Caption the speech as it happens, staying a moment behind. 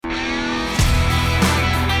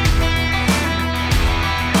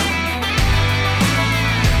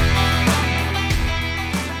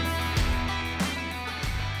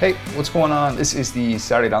Hey, what's going on? This is the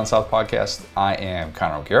Saturday Down South podcast. I am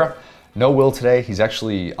Connor O'Gara. No Will today. He's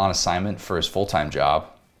actually on assignment for his full-time job.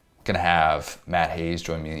 Gonna have Matt Hayes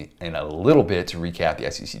join me in a little bit to recap the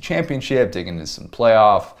SEC championship, dig into some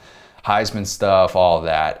playoff, Heisman stuff, all of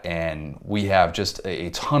that. And we have just a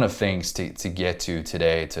ton of things to get to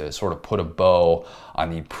today to sort of put a bow on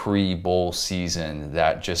the pre-bowl season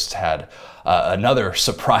that just had another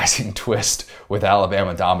surprising twist with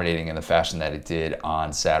Alabama dominating in the fashion that it did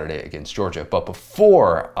on Saturday against Georgia. But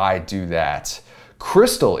before I do that,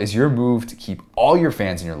 Crystal is your move to keep all your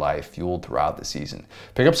fans in your life fueled throughout the season.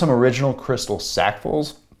 Pick up some original Crystal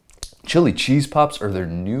sackfuls, chili cheese pups, or their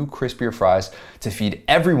new crispier fries to feed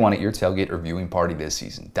everyone at your tailgate or viewing party this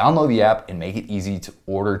season. Download the app and make it easy to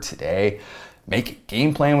order today. Make a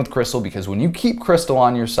game plan with Crystal, because when you keep Crystal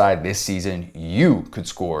on your side this season, you could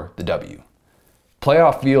score the W.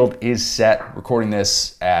 Playoff field is set. Recording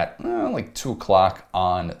this at like 2 o'clock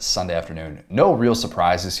on Sunday afternoon. No real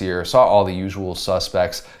surprises here. Saw all the usual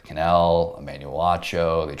suspects. Cannell, Emmanuel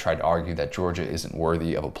Acho. They tried to argue that Georgia isn't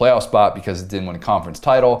worthy of a playoff spot because it didn't win a conference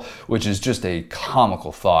title, which is just a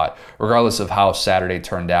comical thought. Regardless of how Saturday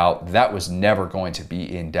turned out, that was never going to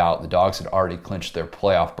be in doubt. The Dogs had already clinched their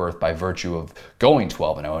playoff berth by virtue of going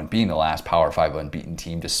 12-0 and being the last Power 5 unbeaten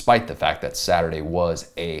team, despite the fact that Saturday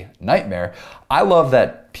was a nightmare. I love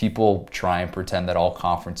that people try and pretend that all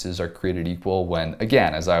conferences are created equal when,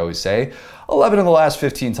 again, as I always say, 11 of the last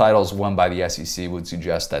 15 titles won by the SEC would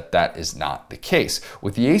suggest that that is not the case.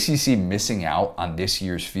 With the ACC missing out on this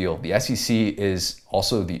year's field, the SEC is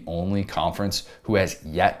also the only conference who has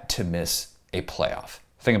yet to miss a playoff.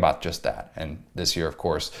 Think about just that. And this year, of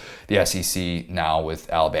course, the SEC, now with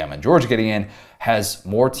Alabama and Georgia getting in, has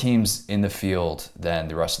more teams in the field than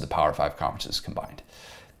the rest of the Power 5 conferences combined.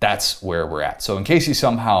 That's where we're at. So in case you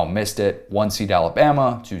somehow missed it, 1 seed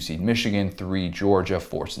Alabama, 2 seed Michigan, 3 Georgia,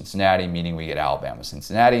 4 Cincinnati, meaning we get Alabama,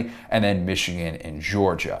 Cincinnati, and then Michigan and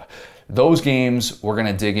Georgia. Those games we're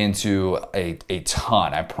gonna dig into a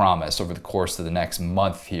ton, I promise, over the course of the next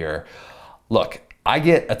month here. Look, I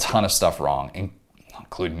get a ton of stuff wrong,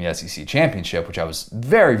 including the SEC championship, which I was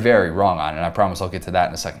very, very wrong on, and I promise I'll get to that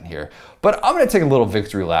in a second here. But I'm gonna take a little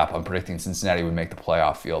victory lap on predicting Cincinnati would make the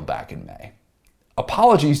playoff field back in May.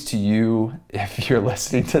 Apologies to you if you're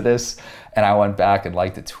listening to this and I went back and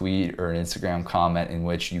liked a tweet or an Instagram comment in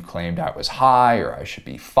which you claimed I was high or I should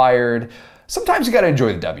be fired. Sometimes you got to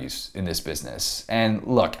enjoy the W's in this business. And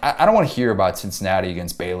look, I don't want to hear about Cincinnati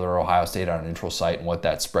against Baylor or Ohio State on a neutral site and what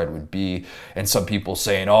that spread would be. And some people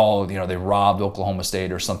saying, oh, they robbed Oklahoma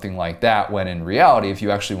State or something like that. When in reality, if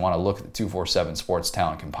you actually want to look at the 247 Sports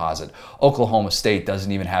Talent Composite, Oklahoma State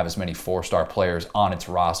doesn't even have as many 4-star players on its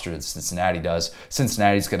roster as Cincinnati does.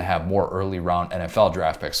 Cincinnati's going to have more early round NFL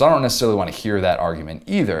draft picks. So I don't necessarily want to hear that argument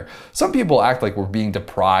either. Some people act like we're being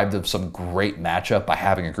deprived of some great matchup by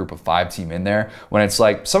having a group of 5 team in there, when it's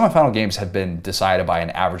like semifinal games have been decided by an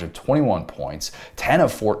average of 21 points. 10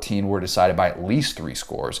 of 14 were decided by at least 3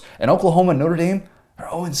 scores. And Oklahoma and Notre Dame are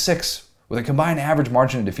 0-6 with a combined average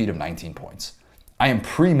margin of defeat of 19 points. I am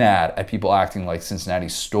pre-mad at people acting like Cincinnati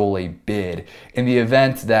stole a bid in the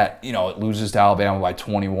event that, it loses to Alabama by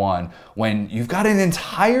 21 when you've got an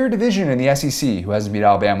entire division in the SEC who hasn't beat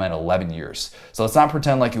Alabama in 11 years. So let's not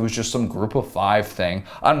pretend like it was just some group of 5 thing.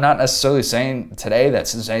 I'm not necessarily saying today that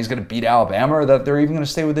Cincinnati's going to beat Alabama or that they're even going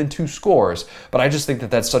to stay within 2 scores, but I just think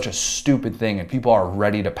that that's such a stupid thing and people are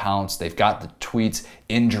ready to pounce. They've got the tweets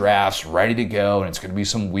in drafts ready to go and it's going to be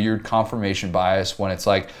some weird confirmation bias when it's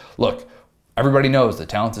like, look, everybody knows the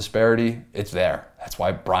talent disparity, it's there. That's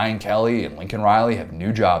why Brian Kelly and Lincoln Riley have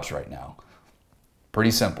new jobs right now.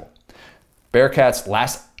 Pretty simple. Bearcats'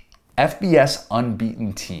 last FBS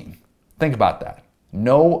unbeaten team. Think about that.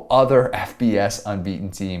 No other FBS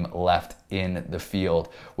unbeaten team left in the field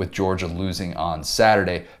with Georgia losing on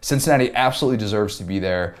Saturday. Cincinnati absolutely deserves to be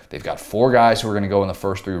there. They've got 4 guys who are going to go in the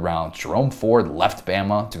first 3 rounds. Jerome Ford left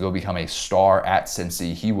Bama to go become a star at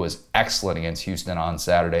Cincy. He was excellent against Houston on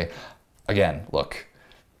Saturday. Again, look,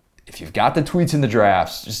 if you've got the tweets in the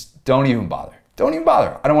drafts, just don't even bother. Don't even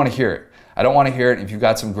bother. I don't want to hear it. I don't want to hear it. If you've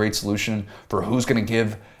got some great solution for who's going to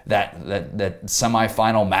give that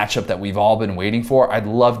semifinal matchup that we've all been waiting for, I'd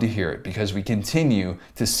love to hear it because we continue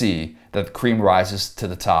to see that the cream rises to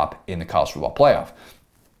the top in the college football playoff.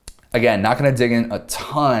 Again, not going to dig in a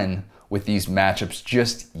ton with these matchups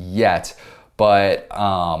just yet, but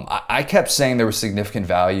I kept saying there was significant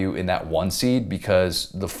value in that 1 seed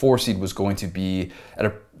because the 4 seed was going to be at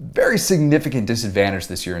a very significant disadvantage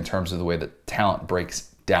this year in terms of the way that talent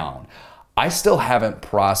breaks down. I still haven't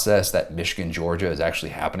processed that Michigan-Georgia is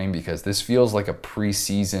actually happening because this feels like a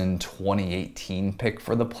preseason 2018 pick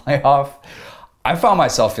for the playoff. I found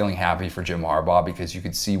myself feeling happy for Jim Harbaugh because you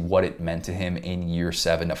could see what it meant to him in year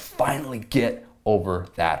 7 to finally get over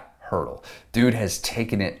that hurdle. Dude has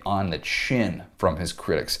taken it on the chin from his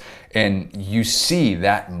critics. And you see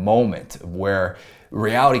that moment where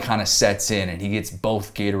reality kind of sets in and he gets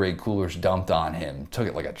both Gatorade coolers dumped on him. Took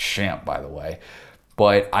it like a champ, by the way.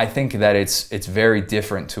 But I think that it's very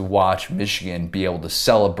different to watch Michigan be able to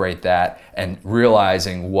celebrate that and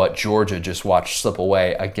realizing what Georgia just watched slip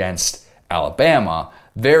away against Alabama.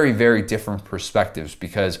 Very, very different perspectives,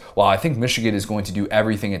 because while I think Michigan is going to do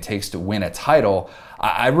everything it takes to win a title,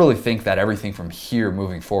 I really think that everything from here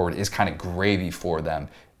moving forward is kind of gravy for them.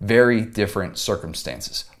 Very different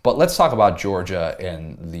circumstances. But let's talk about Georgia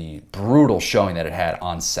and the brutal showing that it had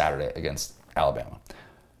on Saturday against Alabama.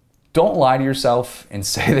 Don't lie to yourself and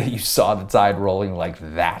say that you saw the tide rolling like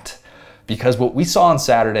that, because what we saw on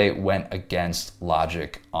Saturday went against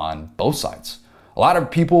logic on both sides. A lot of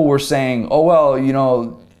people were saying, oh, well, you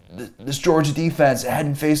know, this Georgia defense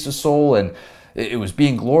hadn't faced a soul and it was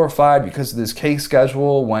being glorified because of this cake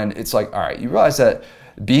schedule, when it's like, all right, you realize that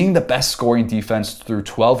being the best scoring defense through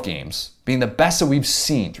 12 games, being the best that we've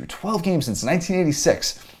seen through 12 games since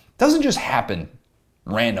 1986, doesn't just happen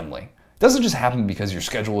randomly. It doesn't just happen because your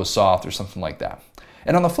schedule is soft or something like that.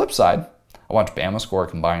 And on the flip side, I watched Bama score a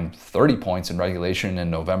combined 30 points in regulation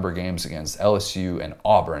in November games against LSU and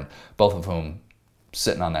Auburn, both of whom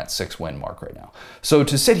sitting on that 6-win mark right now. So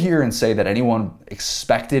to sit here and say that anyone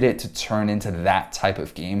expected it to turn into that type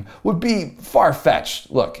of game would be far-fetched.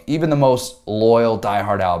 Look, even the most loyal,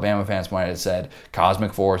 diehard Alabama fans might have said,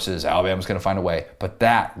 cosmic forces, Alabama's going to find a way, but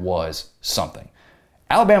that was something.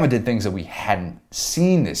 Alabama did things that we hadn't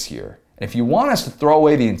seen this year. And if you want us to throw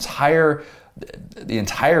away the entire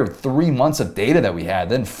 3 months of data that we had,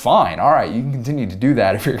 then fine. All right, you can continue to do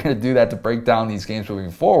that if you're going to do that to break down these games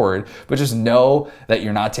moving forward, but just know that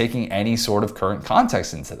you're not taking any sort of current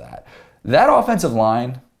context into that. That offensive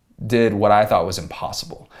line did what I thought was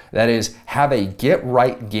impossible. That is, have a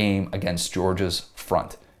get-right game against Georgia's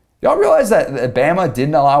front. Y'all realize that Bama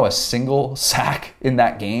didn't allow a single sack in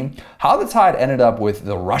that game? How the Tide ended up with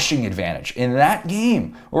the rushing advantage in that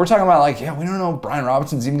game, where we're talking about like, yeah, we don't know if Brian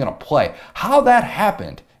Robinson's even going to play. How that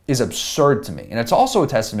happened is absurd to me. And it's also a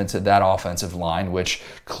testament to that offensive line, which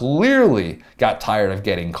clearly got tired of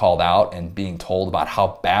getting called out and being told about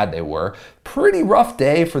how bad they were. Pretty rough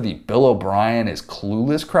day for the Bill O'Brien is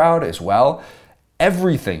clueless crowd as well.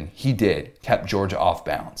 Everything he did kept Georgia off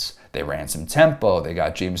balance. They ran some tempo, they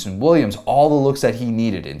got Jameson Williams all the looks that he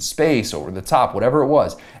needed in space, over the top, whatever it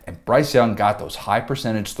was. And Bryce Young got those high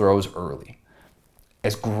percentage throws early.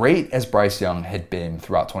 As great as Bryce Young had been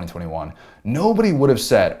throughout 2021, nobody would have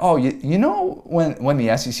said, oh, you know when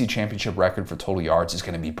the SEC championship record for total yards is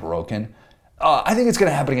going to be broken? I think it's going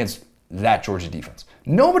to happen against that Georgia defense.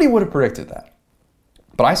 Nobody would have predicted that.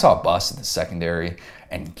 But I saw a bust in the secondary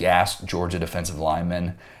and gassed Georgia defensive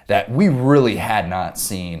linemen that we really had not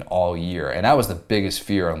seen all year. And that was the biggest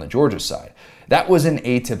fear on the Georgia side. That was an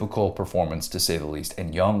atypical performance, to say the least.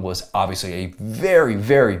 And Young was obviously a very,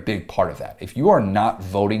 very big part of that. If you are not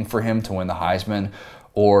voting for him to win the Heisman,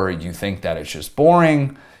 or you think that it's just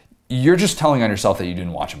boring, you're just telling on yourself that you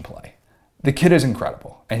didn't watch him play. The kid is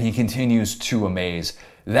incredible, and he continues to amaze.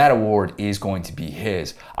 That award is going to be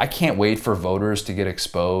his. I can't wait for voters to get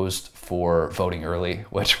exposed for voting early,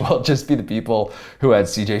 which will just be the people who had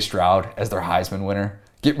CJ Stroud as their Heisman winner.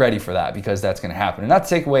 Get ready for that, because that's going to happen. And not to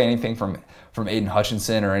take away anything from Aiden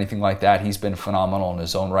Hutchinson or anything like that. He's been phenomenal in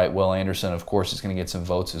his own right. Will Anderson, of course, is going to get some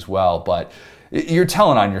votes as well. But you're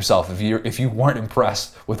telling on yourself if you weren't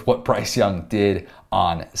impressed with what Bryce Young did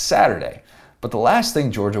on Saturday. But the last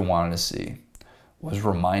thing Georgia wanted to see was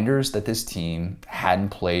reminders that this team hadn't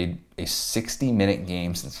played a 60-minute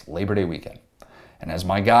game since Labor Day weekend. And as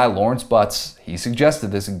my guy Lawrence Butts, he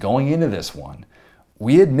suggested this going into this one,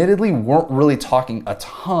 we admittedly weren't really talking a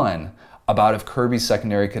ton about if Kirby's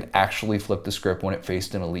secondary could actually flip the script when it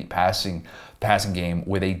faced an elite passing game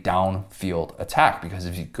with a downfield attack. Because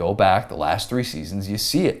if you go back the last 3 seasons, you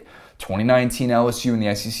see it. 2019 LSU in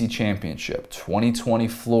the SEC Championship, 2020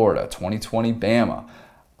 Florida, 2020 Bama.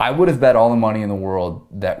 I would have bet all the money in the world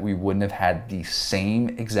that we wouldn't have had the same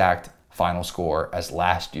exact final score as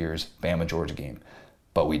last year's Bama-Georgia game,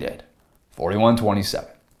 but we did. 41-27.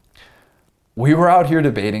 We were out here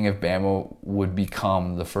debating if Bama would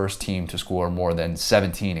become the first team to score more than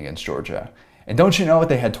 17 against Georgia. And don't you know what?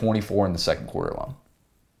 They had 24 in the second quarter alone.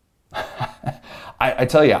 I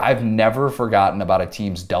tell you, I've never forgotten about a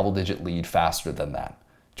team's double-digit lead faster than that.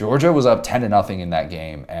 Georgia was up 10-0 in that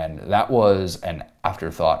game, and that was an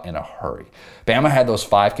afterthought in a hurry. Bama had those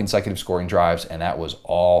 5 consecutive scoring drives, and that was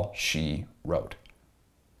all she wrote.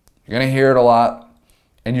 You're going to hear it a lot,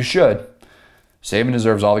 and you should. Saban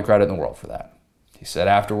deserves all the credit in the world for that. He said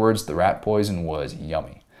afterwards the rat poison was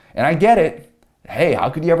yummy. And I get it. Hey, how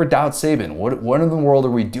could you ever doubt Saban? What in the world are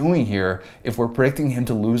we doing here if we're predicting him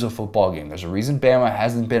to lose a football game? There's a reason Bama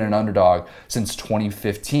hasn't been an underdog since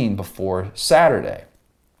 2015 before Saturday.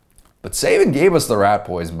 But Saban gave us the rat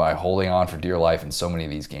poison by holding on for dear life in so many of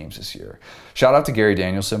these games this year. Shout out to Gary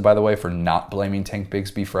Danielson, by the way, for not blaming Tank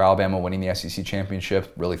Bigsby for Alabama winning the SEC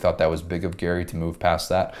championship. Really thought that was big of Gary to move past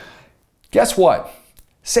that. Guess what?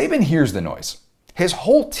 Saban hears the noise. His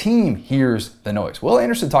whole team hears the noise. Will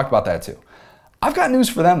Anderson talked about that too. I've got news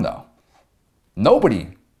for them though.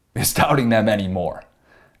 Nobody is doubting them anymore.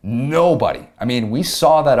 Nobody. I mean, we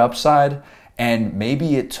saw that upside, and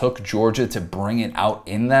maybe it took Georgia to bring it out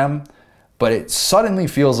in them, but it suddenly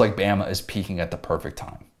feels like Bama is peaking at the perfect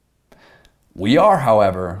time. We are,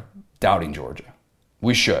 however, doubting Georgia.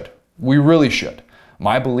 We should. We really should.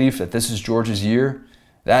 My belief that this is Georgia's year,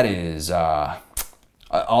 that is,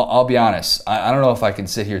 I'll be honest. I don't know if I can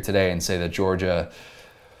sit here today and say that Georgia,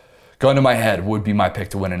 gun to my head, would be my pick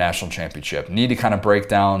to win a national championship. Need to kind of break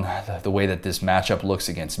down the way that this matchup looks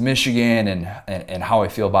against Michigan and how I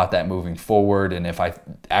feel about that moving forward, and if I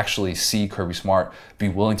actually see Kirby Smart be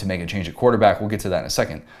willing to make a change at quarterback. We'll get to that in a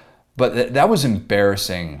second. But that was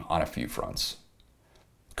embarrassing on a few fronts.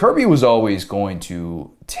 Kirby was always going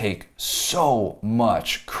to take so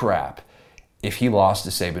much crap if he lost to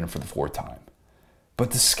Saban for the fourth time.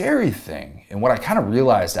 But the scary thing, and what I kind of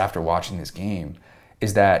realized after watching this game,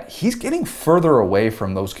 is that he's getting further away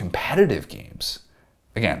from those competitive games.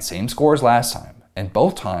 Again, same score as last time. And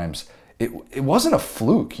both times, it wasn't a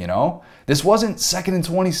fluke, you know? This wasn't 2nd and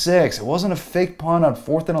 26. It wasn't a fake punt on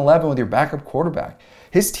 4th and 11 with your backup quarterback.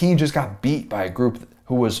 His team just got beat by a group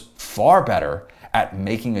who was far better at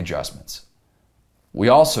making adjustments. We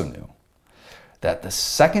also knew that the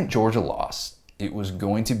second Georgia lost, it was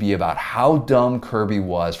going to be about how dumb Kirby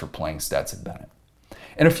was for playing Stetson Bennett.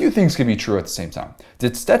 And a few things could be true at the same time.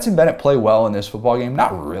 Did Stetson Bennett play well in this football game?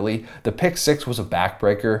 Not really. The pick six was a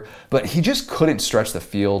backbreaker, but he just couldn't stretch the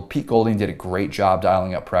field. Pete Golding did a great job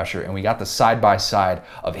dialing up pressure, and we got the side-by-side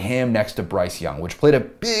of him next to Bryce Young, which played a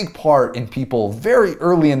big part in people very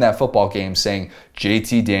early in that football game saying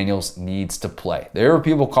JT Daniels needs to play. There were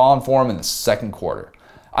people calling for him in the second quarter.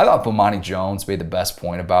 I thought Bomani Jones made the best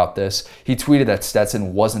point about this. He tweeted that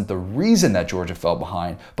Stetson wasn't the reason that Georgia fell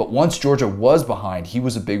behind, but once Georgia was behind, he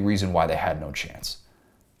was a big reason why they had no chance.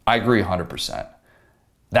 I agree 100%.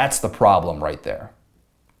 That's the problem right there.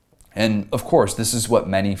 And of course, this is what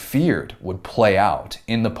many feared would play out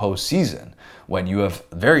in the postseason when you have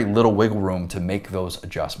very little wiggle room to make those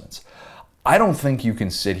adjustments. I don't think you can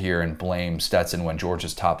sit here and blame Stetson when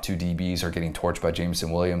Georgia's top two DBs are getting torched by Jameson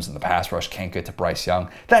Williams and the pass rush can't get to Bryce Young.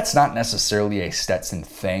 That's not necessarily a Stetson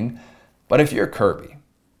thing. But if you're Kirby,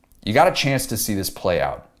 you got a chance to see this play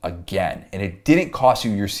out again, and it didn't cost you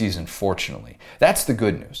your season, fortunately. That's the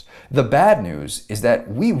good news. The bad news is that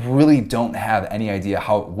we really don't have any idea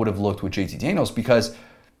how it would have looked with JT Daniels because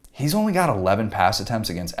he's only got 11 pass attempts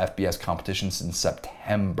against FBS competition since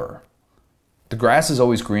September. The grass is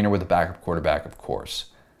always greener with a backup quarterback, of course.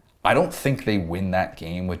 I don't think they win that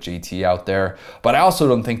game with JT out there, but I also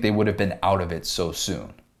don't think they would have been out of it so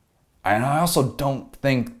soon. And I also don't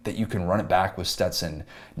think that you can run it back with Stetson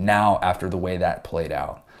now after the way that played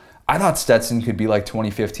out. I thought Stetson could be like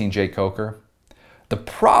 2015 Jay Coker. The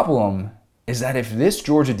problem is that if this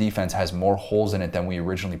Georgia defense has more holes in it than we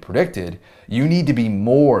originally predicted, you need to be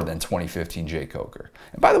more than 2015 Jay Coker.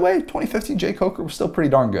 And by the way, 2015 Jay Coker was still pretty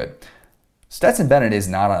darn good. Stetson Bennett is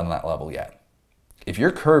not on that level yet. If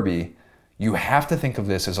you're Kirby, you have to think of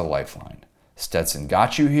this as a lifeline. Stetson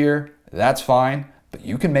got you here, that's fine, but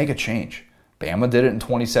you can make a change. Bama did it in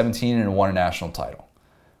 2017 and won a national title.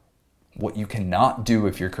 What you cannot do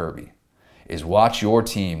if you're Kirby is watch your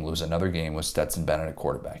team lose another game with Stetson Bennett at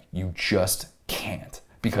quarterback. You just can't.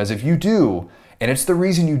 Because if you do, and it's the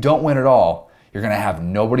reason you don't win at all, you're going to have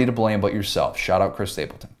nobody to blame but yourself. Shout out Chris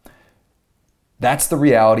Stapleton. That's the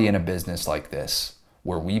reality in a business like this,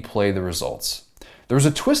 where we play the results. There was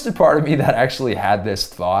a twisted part of me that actually had this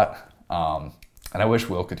thought, and I wish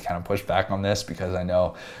Will could kind of push back on this because I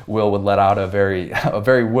know Will would let out a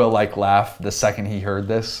very Will-like laugh the second he heard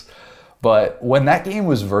this. But when that game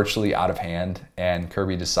was virtually out of hand and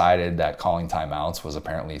Kirby decided that calling timeouts was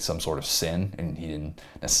apparently some sort of sin and he didn't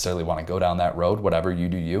necessarily want to go down that road, whatever, you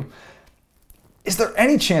do you. Is there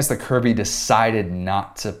any chance that Kirby decided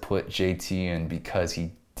not to put JT in because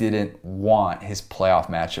he didn't want his playoff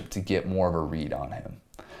matchup to get more of a read on him?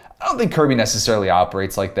 I don't think Kirby necessarily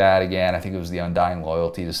operates like that. Again, I think it was the undying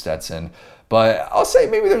loyalty to Stetson. But I'll say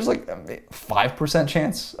maybe there's like a 5%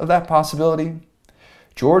 chance of that possibility.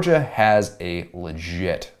 Georgia has a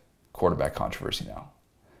legit quarterback controversy now.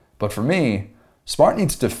 But for me, Smart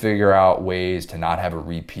needs to figure out ways to not have a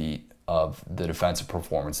repeat of the defensive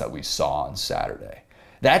performance that we saw on Saturday.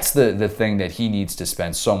 That's the thing that he needs to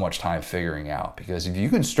spend so much time figuring out. Because if you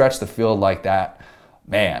can stretch the field like that,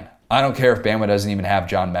 man, I don't care if Bama doesn't even have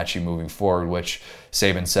John Mechie moving forward, which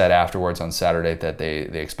Saban said afterwards on Saturday that they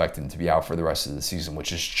expect him to be out for the rest of the season,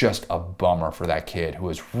 which is just a bummer for that kid who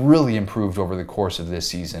has really improved over the course of this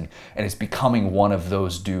season and is becoming one of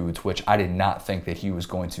those dudes, which I did not think that he was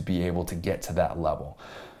going to be able to get to that level.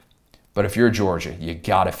 But if you're Georgia, you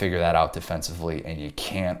got to figure that out defensively, and you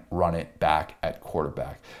can't run it back at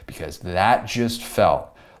quarterback, because that just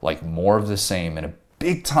felt like more of the same in a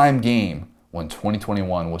big-time game when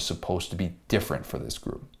 2021 was supposed to be different for this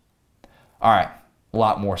group. All right, a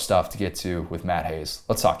lot more stuff to get to with Matt Hayes.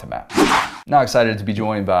 Let's talk to Matt. Now excited to be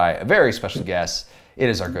joined by a very special guest. It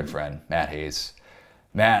is our good friend, Matt Hayes.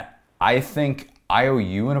 Matt, I think I owe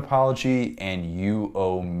you an apology and you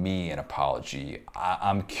owe me an apology.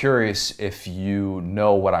 I'm curious if you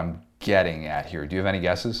know what I'm getting at here. Do you have any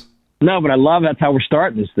guesses? No, but I love that's how we're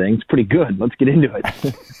starting this thing. It's pretty good. Let's get into it.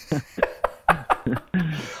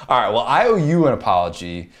 All right, well, I owe you an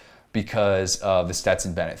apology because of the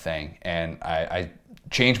Stetson Bennett thing. And I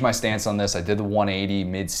changed my stance on this. I did the 180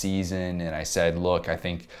 mid-season, and I said, look, I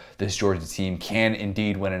think this Georgia team can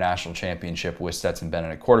indeed win a national championship with Stetson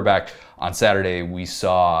Bennett at quarterback. On Saturday, we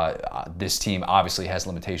saw this team obviously has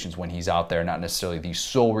limitations when he's out there, not necessarily the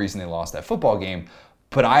sole reason they lost that football game.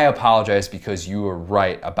 But I apologize because you were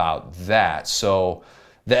right about that. So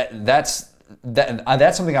that's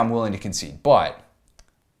something I'm willing to concede. But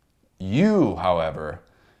you, however,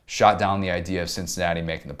 shot down the idea of Cincinnati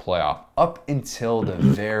making the playoff up until the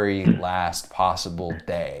very last possible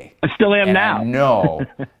day. I still am and now. I know.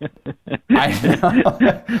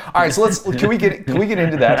 All right, so can we get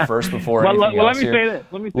into that first before anything else let me say this.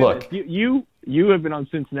 Let me say Look, this. You have been on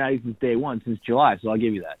Cincinnati since day one, since July, so I'll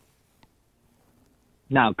give you that.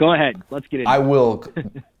 Now, go ahead. Let's get into it. I will.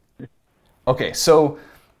 Okay, so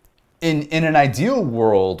in an ideal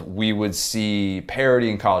world, we would see parity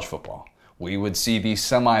in college football. We would see these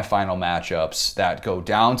semifinal matchups that go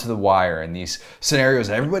down to the wire and these scenarios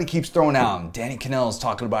that everybody keeps throwing out. And Danny Cannell's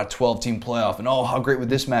talking about a 12-team playoff and, oh, how great would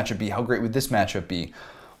this matchup be? How great would this matchup be?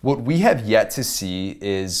 What we have yet to see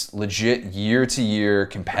is legit year-to-year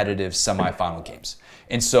competitive semifinal games.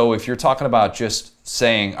 And so if you're talking about just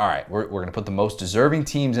saying, all right, we're going to put the most deserving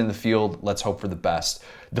teams in the field, let's hope for the best.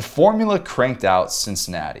 The formula cranked out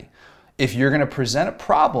Cincinnati. If you're going to present a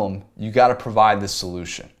problem, you got to provide the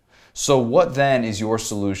solution. So what then is your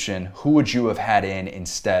solution? Who would you have had in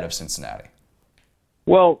instead of Cincinnati?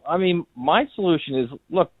 Well, I mean, my solution is,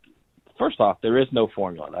 look, first off, there is no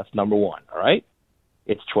formula. That's number one, all right?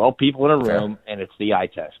 It's 12 people in a room, and it's the eye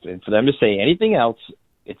test. And for them to say anything else,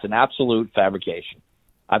 it's an absolute fabrication.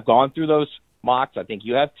 I've gone through those mocks. I think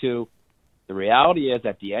you have too. The reality is,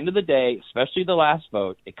 at the end of the day, especially the last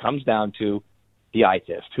vote, it comes down to the eye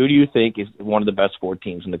test. Who do you think is one of the best 4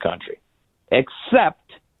 teams in the country? Except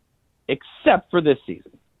for this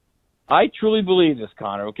season. I truly believe this,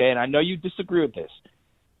 Connor, okay, and I know you disagree with this.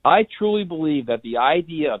 I truly believe that the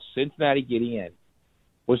idea of Cincinnati getting in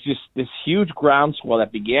was just this huge groundswell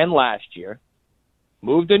that began last year,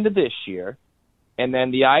 moved into this year, and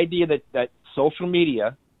then the idea that social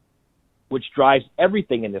media, which drives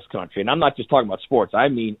everything in this country, and I'm not just talking about sports, I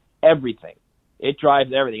mean everything. It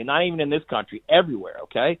drives everything, and not even in this country, everywhere,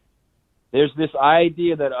 okay? There's this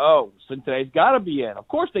idea that, oh, Cincinnati's got to be in. Of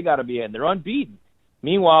course they got to be in. They're unbeaten.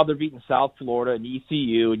 Meanwhile, they're beating South Florida and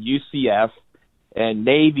ECU and UCF and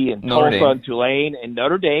Navy and Tulsa and Tulane and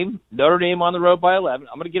Notre Dame. Notre Dame on the road by 11.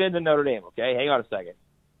 I'm going to get into Notre Dame, okay? Hang on a second.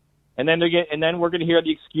 And then we're going to hear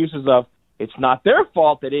the excuses of it's not their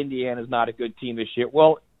fault that Indiana's not a good team this year.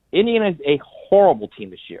 Well, Indiana is a horrible team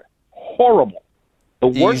this year. Horrible. The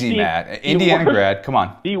worst Easy, team, Matt. Indiana grad, come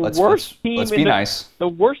on. Let's be nice. The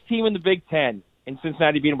worst team in the Big Ten, and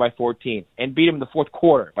Cincinnati beat them by 14, and beat them in the fourth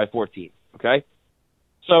quarter by 14, okay?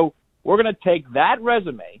 So we're going to take that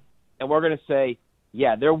resume, and we're going to say,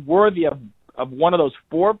 yeah, they're worthy of one of those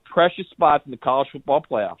 4 precious spots in the college football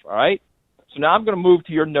playoff, all right? So now I'm going to move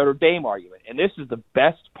to your Notre Dame argument, and this is the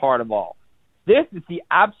best part of all. This is the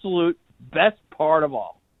absolute best part of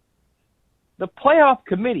all. The playoff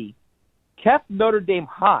committee kept Notre Dame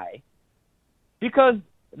high because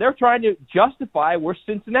they're trying to justify where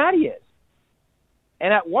Cincinnati is.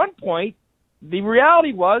 And at one point, the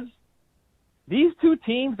reality was these 2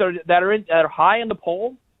 teams that are high in the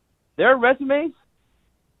poll, their resumes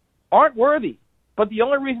aren't worthy. but the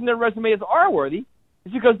only reason their resume is R-worthy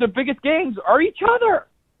is because their biggest games are each other.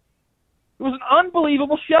 It was an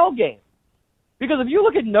unbelievable shell game. Because if you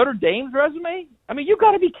look at Notre Dame's resume, I mean, you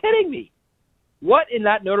got to be kidding me. What in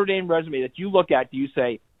that Notre Dame resume that you look at do you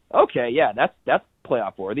say, okay, yeah, that's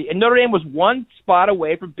playoff worthy? And Notre Dame was one spot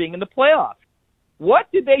away from being in the playoffs.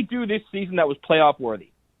 What did they do this season that was playoff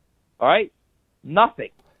worthy? All right?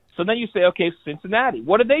 Nothing. So then you say, okay, Cincinnati.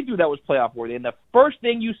 What did they do that was playoff worthy? And the first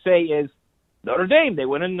thing you say is Notre Dame. They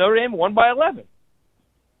went in Notre Dame, won by 11.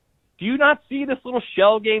 Do you not see this little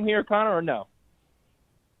shell game here, Connor, or no?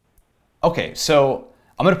 Okay, so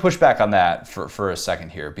I'm going to push back on that for a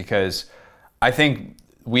second here, because I think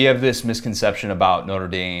we have this misconception about Notre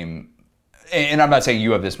Dame, and I'm not saying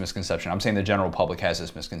you have this misconception. I'm saying the general public has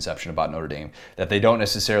this misconception about Notre Dame, that they don't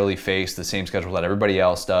necessarily face the same schedule that everybody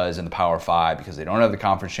else does in the Power Five because they don't have the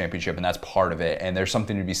conference championship, and that's part of it. And there's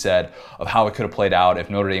something to be said of how it could have played out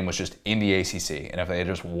if Notre Dame was just in the ACC and if they had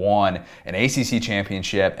just won an ACC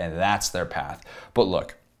championship and that's their path. But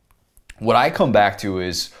look, what I come back to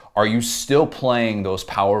is, are you still playing those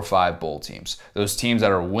Power 5 bowl teams? Those teams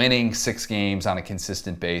that are winning 6 games on a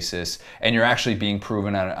consistent basis, and you're actually being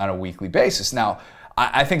proven on a weekly basis. Now,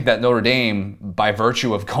 I think that Notre Dame, by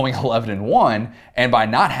virtue of going 11-1 and by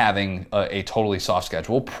not having a totally soft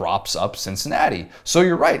schedule, props up Cincinnati. So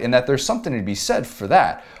you're right in that there's something to be said for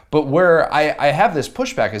that. But where I have this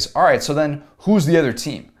pushback is, all right, so then who's the other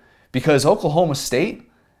team? Because Oklahoma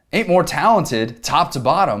State ain't more talented top to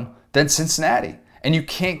bottom than Cincinnati. And you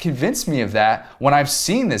can't convince me of that when I've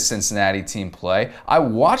seen this Cincinnati team play. I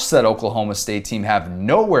watched that Oklahoma State team have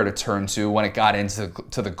nowhere to turn to when it got into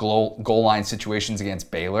the goal line situations against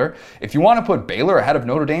Baylor. If you want to put Baylor ahead of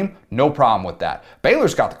Notre Dame, no problem with that.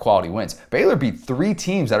 Baylor's got the quality wins. Baylor beat 3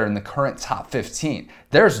 teams that are in the current top 15.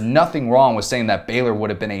 There's nothing wrong with saying that Baylor would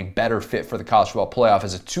have been a better fit for the college football playoff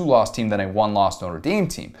as a 2-loss team than a 1-loss Notre Dame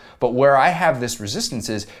team. But where I have this resistance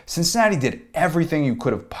is Cincinnati did everything you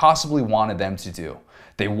could have possibly wanted them to do.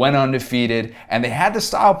 They went undefeated, and they had the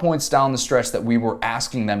style points down the stretch that we were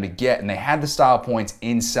asking them to get, and they had the style points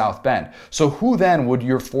in South Bend. So who then would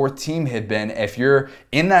your 4th team have been if you're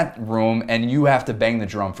in that room and you have to bang the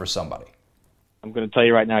drum for somebody? I'm going to tell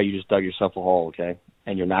you right now, you just dug yourself a hole, okay?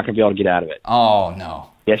 And you're not going to be able to get out of it. Oh, no.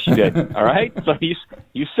 Yes, you did. All right? So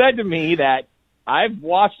you said to me that I've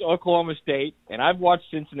watched Oklahoma State and I've watched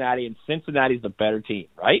Cincinnati, and Cincinnati's the better team,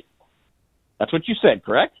 right? That's what you said,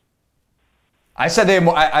 correct? I said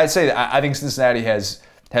I think Cincinnati has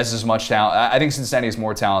as much talent. I think Cincinnati has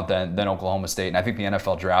more talent than Oklahoma State, and I think the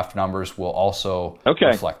NFL draft numbers will also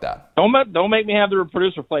reflect that. Don't make me have the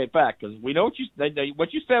producer play it back, because we know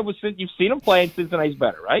what you said was you've seen them play, and Cincinnati's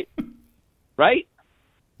better, right? Right?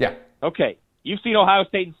 Yeah. Okay. You've seen Ohio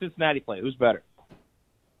State and Cincinnati play. Who's better?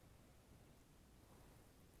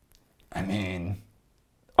 I mean,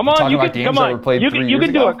 come on, you can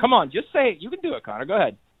do it. Come on, just say it. You can do it, Connor. Go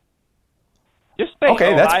ahead. Just say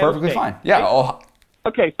okay, that's Ohio perfectly State. fine. Yeah.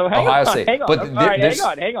 Okay, so Ohio State. Hang on. But all right,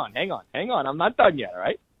 hang on. I'm not done yet, all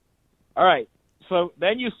right? All right. So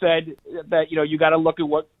then you said that, you got to look at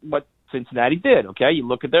what Cincinnati did, okay? You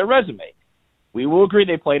look at their resume. We will agree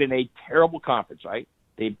they played in a terrible conference, right?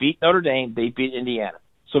 They beat Notre Dame. They beat Indiana.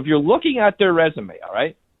 So if you're looking at their resume, all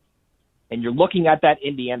right, and you're looking at that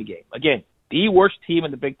Indiana game, again, the worst team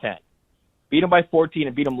in the Big Ten, beat them by 14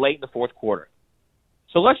 and beat them late in the fourth quarter.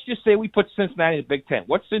 So let's just say we put Cincinnati in the Big Ten.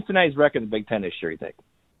 What's Cincinnati's record in the Big Ten this year, you think?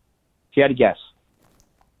 If you had to guess.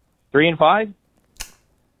 3-5?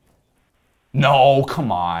 No,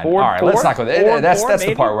 come on. 4-4? All right, let's not go there. That's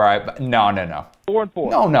the part where No.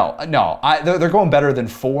 4-4. No. They're going better than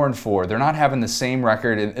 4-4. They're not having the same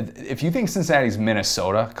record. If you think Cincinnati's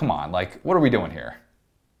Minnesota, come on. Like, what are we doing here?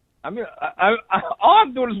 I mean, all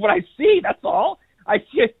I'm doing is what I see. That's all. I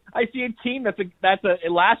see a team that's a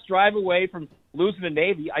last drive away from losing to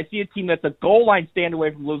Navy. I see a team that's a goal line stand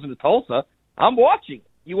away from losing to Tulsa. I'm watching.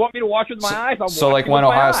 You want me to watch with my eyes? I'm so like when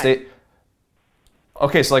Ohio State.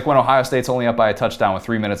 Okay, so like when Ohio State's only up by a touchdown with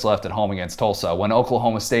 3 minutes left at home against Tulsa, when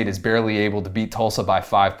Oklahoma State is barely able to beat Tulsa by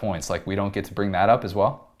 5 points, like we don't get to bring that up as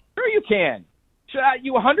well? Sure you can.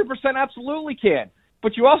 You 100% absolutely can.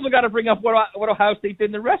 But you also got to bring up what Ohio State did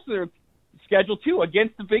in the rest of their schedule too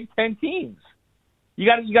against the Big Ten teams. You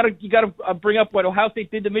got to bring up what Ohio State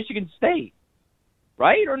did to Michigan State,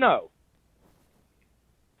 right or no?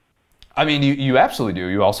 I mean, you absolutely do.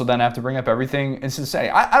 You also then have to bring up everything in Cincinnati.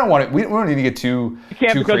 I don't want it. We don't need to get too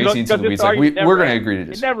crazy into the weeds. Like we're going to agree to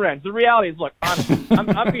this. It never ends. The reality is, look, honestly,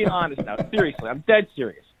 I'm being honest now. Seriously, I'm dead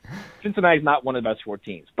serious. Cincinnati's not one of the best 4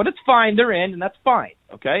 teams, but it's fine. They're in, and that's fine.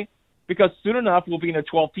 Okay, because soon enough we'll be in a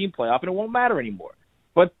 12-team playoff, and it won't matter anymore.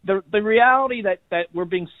 But the reality that we're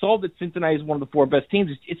being sold that Cincinnati is one of the 4 best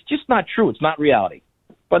teams, it's just not true. It's not reality.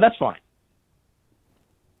 But that's fine.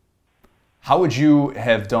 How would you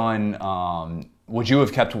have done? Would you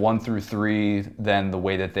have kept 1 through 3 then the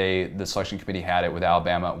way that the selection committee had it, with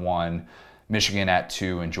Alabama at 1, Michigan at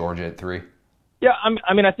 2, and Georgia at 3? Yeah,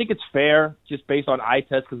 I mean, I think it's fair just based on eye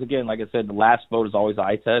test because, again, like I said, the last vote is always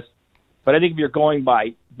eye test. But I think if you're going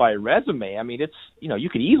by resume, I mean, it's, you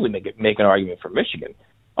could easily make an argument for Michigan.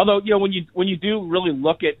 Although, when you do really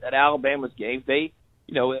look at Alabama's games, they,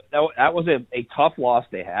 that was a tough loss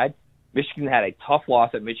they had. Michigan had a tough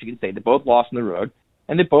loss at Michigan State. They both lost on the road,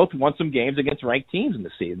 and they both won some games against ranked teams in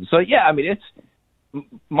the season. So, yeah, I mean,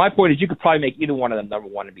 my point is you could probably make either one of them number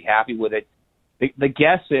 1 and be happy with it. The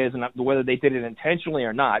guess is, and whether they did it intentionally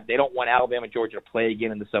or not, they don't want Alabama and Georgia to play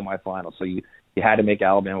again in the semifinals. So you had to make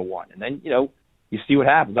Alabama 1. And then, you see what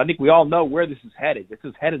happens. I think we all know where this is headed. This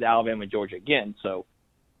is headed to Alabama and Georgia again, so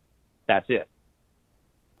that's it.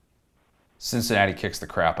 Cincinnati kicks the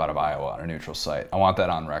crap out of Iowa on a neutral site. I want that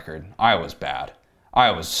on record. Iowa's bad.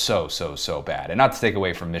 Iowa's so bad. And not to take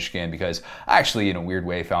away from Michigan, because I actually, in a weird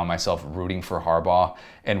way, found myself rooting for Harbaugh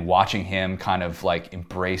and watching him kind of like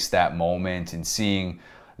embrace that moment and seeing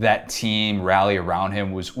that team rally around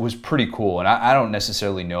him was pretty cool. And I don't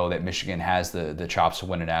necessarily know that Michigan has the chops to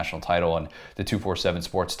win a national title, and the 247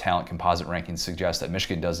 Sports Talent Composite rankings suggest that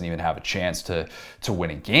Michigan doesn't even have a chance to win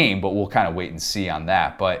a game, but we'll kind of wait and see on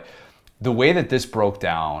that. But the way that this broke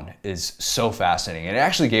down is so fascinating. It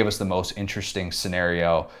actually gave us the most interesting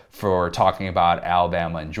scenario for talking about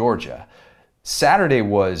Alabama and Georgia. Saturday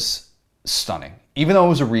was stunning. Even though it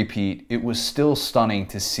was a repeat, it was still stunning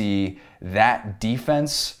to see that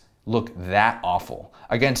defense look that awful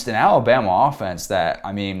against an Alabama offense that,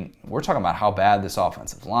 I mean, we're talking about how bad this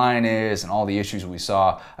offensive line is and all the issues we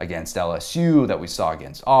saw against LSU, that we saw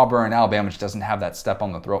against Auburn. Alabama just doesn't have that step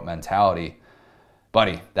on the throat mentality.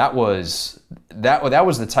 Buddy, that was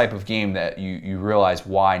the type of game that you realize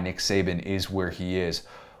why Nick Saban is where he is.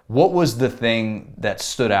 What was the thing that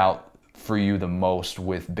stood out for you the most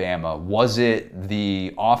with Bama? Was it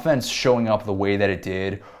the offense showing up the way that it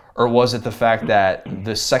did, or was it the fact that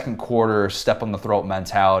the second quarter step on the throat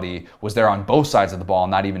mentality was there on both sides of the ball,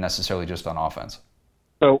 not even necessarily just on offense?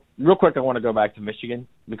 So real quick, I want to go back to Michigan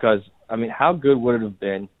because, I mean, how good would it have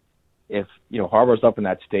been if, Harbaugh's up in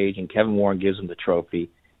that stage and Kevin Warren gives him the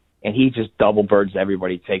trophy and he just double birds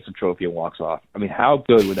everybody, takes the trophy and walks off? I mean, how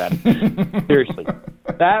good would that have been? Seriously.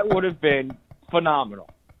 That would have been phenomenal.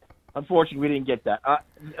 Unfortunately, we didn't get that.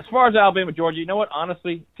 As far as Alabama, Georgia, you know what,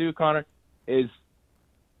 honestly, too, Connor, is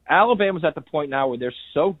Alabama's at the point now where they're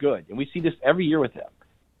so good, and we see this every year with them.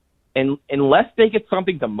 And unless they get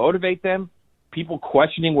something to motivate them, people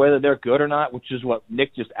questioning whether they're good or not, which is what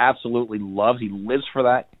Nick just absolutely loves. He lives for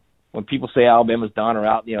that. When people say Alabama's done or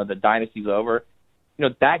out, the dynasty's over,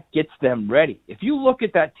 that gets them ready. If you look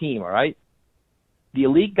at that team, all right, the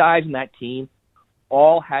elite guys in that team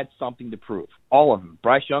all had something to prove. All of them.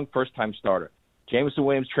 Bryce Young, first-time starter. Jameson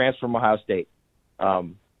Williams, transfer from Ohio State.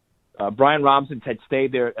 Brian Robinson had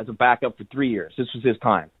stayed there as a backup for 3 years. This was his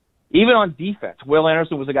time. Even on defense, Will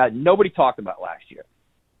Anderson was a guy nobody talked about last year.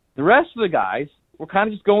 The rest of the guys were kind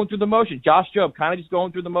of just going through the motion. Josh Jobe kind of just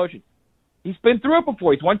going through the motion. He's been through it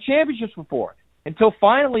before. He's won championships before. Until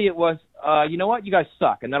finally it was, you know what, you guys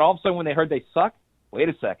suck. And then all of a sudden when they heard they suck, wait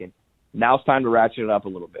a second, now it's time to ratchet it up a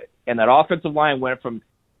little bit. And that offensive line went from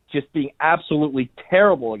just being absolutely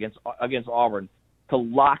terrible against Auburn to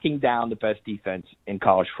locking down the best defense in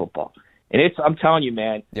college football. And I'm telling you,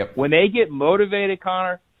 man, yep. When they get motivated,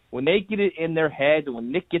 Connor, when they get it in their heads, and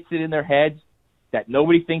when Nick gets it in their heads that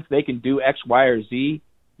nobody thinks they can do X, Y, or Z,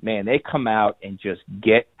 man, they come out and just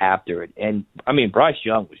get after it. And, I mean, Bryce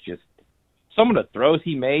Young was just some of the throws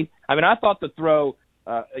he made. I mean, I thought the throw,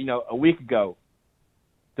 a week ago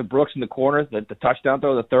to Brooks in the corner, the touchdown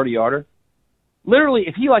throw, the 30-yarder, literally,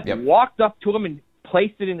 if he, walked up to him and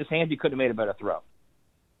placed it in his hands, he couldn't have made a better throw.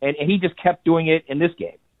 And he just kept doing it in this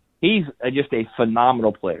game. He's just a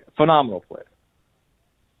phenomenal player. Phenomenal player.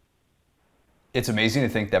 It's amazing to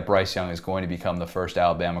think that Bryce Young is going to become the first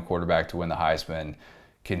Alabama quarterback to win the Heisman,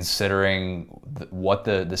 considering what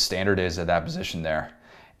the standard is at that position there.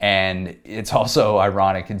 And it's also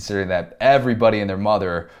ironic considering that everybody and their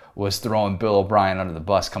mother was throwing Bill O'Brien under the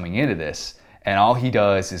bus coming into this. And all he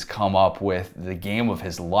does is come up with the game of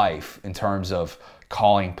his life in terms of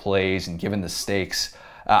calling plays and giving the stakes.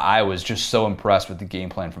 I was just so impressed with the game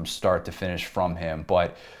plan from start to finish from him.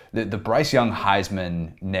 But the Bryce Young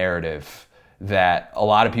Heisman narrative that a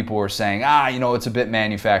lot of people were saying, it's a bit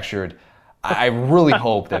manufactured. I really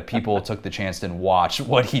hope that people took the chance and watched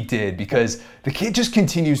what he did, because the kid just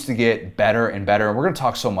continues to get better and better. And we're going to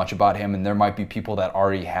talk so much about him, and there might be people that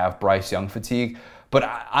already have Bryce Young fatigue. But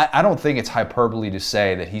I don't think it's hyperbole to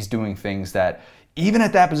say that he's doing things that, even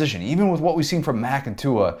at that position, even with what we've seen from Mac and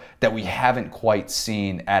Tua, that we haven't quite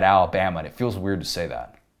seen at Alabama. And it feels weird to say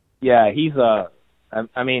that. Yeah, he's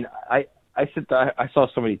I saw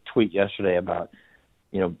somebody tweet yesterday about,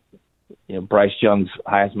 Bryce Young's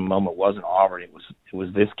Heisman moment wasn't Auburn. It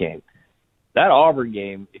was this game. That Auburn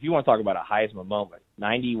game, if you want to talk about a Heisman moment,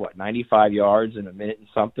 95 yards in a minute and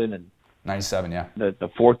something, and 97, yeah. The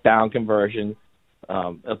fourth down conversion,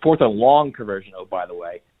 a fourth and long conversion. Oh, by the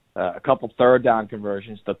way, a couple third down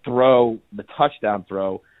conversions, the touchdown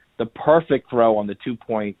throw, the perfect throw on the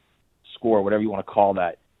 2-point score, whatever you want to call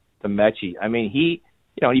that, to Mechie. I mean, he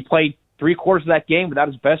played 3/4 of that game without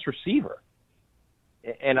his best receiver.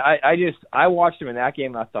 And I watched him in that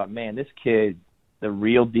game, and I thought, man, this kid, the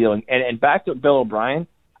real deal. And back to Bill O'Brien,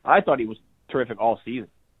 I thought he was terrific all season.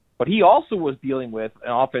 But he also was dealing with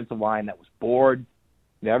an offensive line that was bored.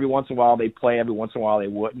 Every once in a while they'd play, every once in a while they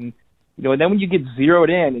wouldn't. And then when you get zeroed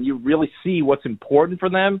in and you really see what's important for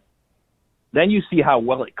them, then you see how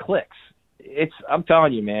well it clicks. I'm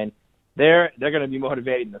telling you, man, they're going to be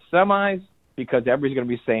motivated in the semis because everybody's going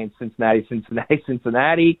to be saying Cincinnati, Cincinnati,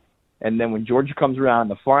 Cincinnati. And then when Georgia comes around in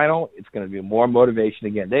the final, it's going to be more motivation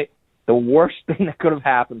again. The worst thing that could have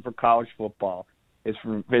happened for college football is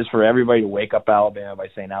for everybody to wake up Alabama by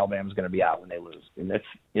saying Alabama's going to be out when they lose. And that's,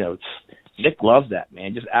 Nick loves that,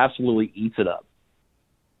 man. Just absolutely eats it up.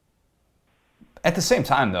 At the same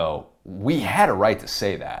time, though, we had a right to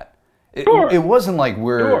say that. Sure. It wasn't like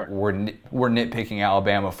we're nitpicking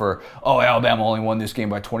Alabama for, Alabama only won this game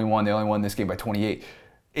by 21, they only won this game by 28.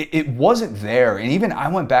 It wasn't there. And even I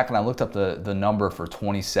went back and I looked up the number for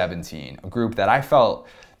 2017, a group that I felt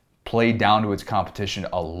played down to its competition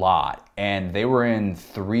a lot. And they were in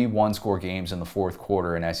 3 one-score games in the fourth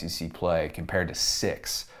quarter in SEC play compared to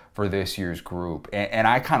 6 for this year's group. And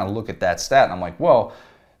I kind of look at that stat and I'm like, well,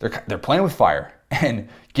 they're playing with fire. And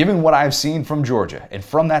given what I've seen from Georgia and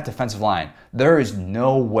from that defensive line, there is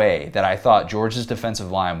no way that I thought Georgia's defensive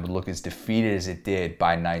line would look as defeated as it did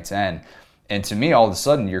by night's end. And to me, all of a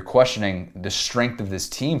sudden, you're questioning the strength of this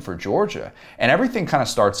team for Georgia. And everything kind of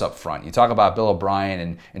starts up front. You talk about Bill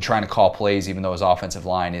O'Brien and trying to call plays even though his offensive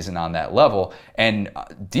line isn't on that level. And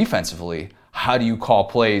defensively, how do you call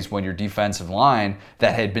plays when your defensive line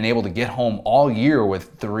that had been able to get home all year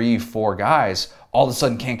with 3-4 guys all of a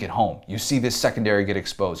sudden can't get home? You see this secondary get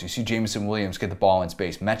exposed. You see Jameson Williams get the ball in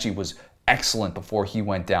space. Mechie was excellent before he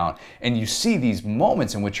went down. And you see these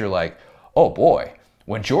moments in which you're like, oh boy,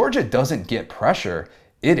 when Georgia doesn't get pressure,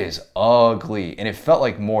 it is ugly. And it felt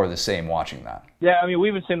like more of the same watching that. Yeah, I mean,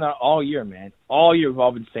 we've been saying that all year, man. All year we've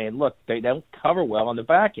all been saying, look, they don't cover well on the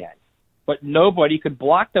back end. But nobody could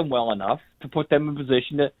block them well enough to put them in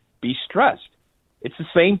position to be stressed. It's the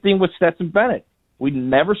same thing with Stetson Bennett. We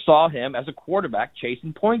never saw him as a quarterback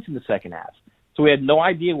chasing points in the second half. So we had no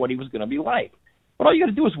idea what he was going to be like. But all you got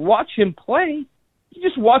to do is watch him play. You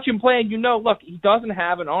just watch him play and look, he doesn't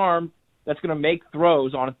have an arm that's going to make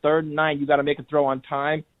throws on a 3rd and 9. You got to make a throw on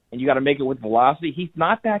time, and you got to make it with velocity. He's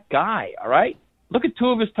not that guy, all right? Look at 2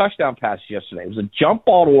 of his touchdown passes yesterday. It was a jump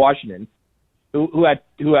ball to Washington, who had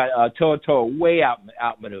Toa way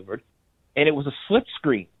outmaneuvered, and it was a slip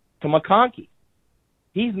screen to McConkey.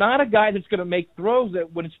 He's not a guy that's going to make throws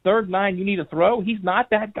that when it's 3rd and 9 you need a throw. He's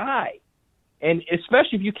not that guy, and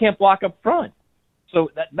especially if you can't block up front.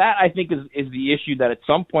 So that I think is the issue that at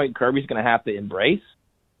some point Kirby's going to have to embrace.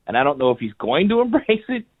 And I don't know if he's going to embrace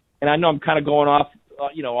it. And I know I'm kind of going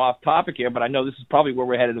off topic here, but I know this is probably where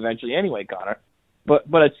we're headed eventually anyway, Connor.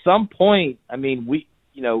 But at some point, I mean,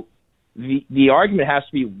 the argument has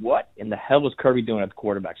to be, what in the hell is Kirby doing at the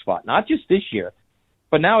quarterback spot? Not just this year,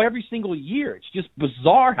 but now every single year. It's just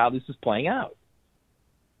bizarre how this is playing out.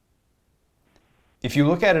 If you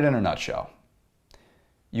look at it in a nutshell,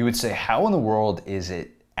 you would say, how in the world is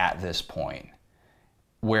it at this point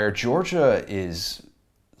where Georgia is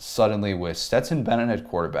suddenly with Stetson Bennett at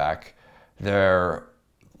quarterback, they're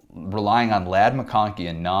relying on Ladd McConkey,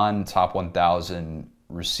 a non-top 1,000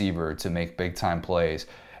 receiver, to make big-time plays.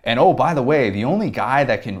 And oh, by the way, the only guy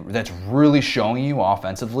that's really showing you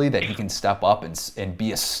offensively that he can step up and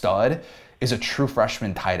be a stud is a true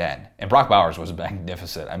freshman tight end. And Brock Bowers was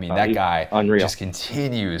magnificent. I mean, that guy just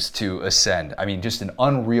continues to ascend. I mean, just an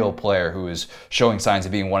unreal player who is showing signs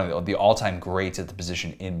of being one of the all-time greats at the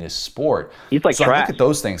position in this sport. He's like Trask. I look at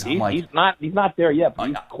those things, I'm like... He's not there yet, but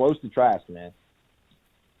he's close to Trask, man.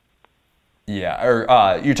 Yeah,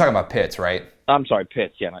 or you're talking about Pitts, right? I'm sorry,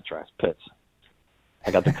 Pitts. Yeah, not Trask. Pitts.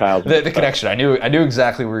 I got the Kyle's the connection. I knew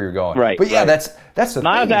exactly where you're going. Right. But yeah, right. that's the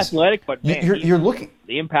not thing. as athletic, but man, you're looking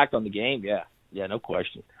the impact on the game. Yeah, no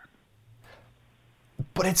question.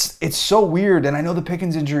 But it's so weird, and I know the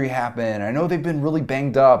Pickens injury happened. I know they've been really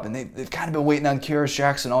banged up, and they've kind of been waiting on Kyrus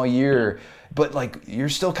Jackson all year. But, like, you're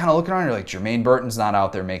still kind of looking around, you're like, Jermaine Burton's not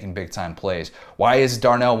out there making big-time plays. Why is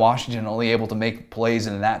Darnell Washington only able to make plays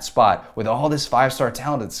in that spot with all this five-star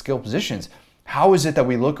talent at skill positions? How is it that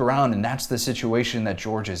we look around and that's the situation that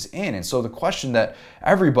Georgia's in? And so the question that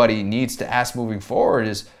everybody needs to ask moving forward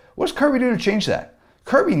is, what does Kirby do to change that?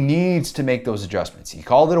 Kirby needs to make those adjustments. He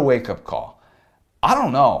called it a wake-up call. I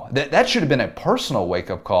don't know. That should have been a personal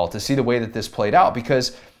wake-up call to see the way that this played out,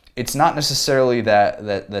 because it's not necessarily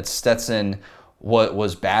that Stetson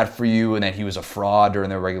was bad for you and that he was a fraud during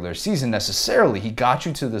the regular season necessarily. He got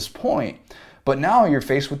you to this point. But now you're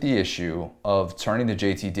faced with the issue of turning to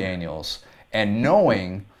JT Daniels and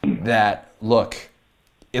knowing that, look,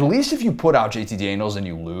 at least if you put out JT Daniels and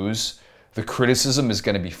you lose, the criticism is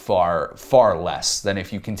going to be far, far less than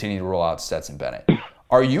if you continue to roll out Stetson Bennett.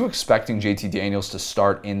 Are you expecting JT Daniels to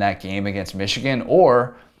start in that game against Michigan,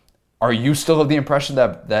 or are you still of the impression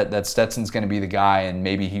that Stetson's going to be the guy and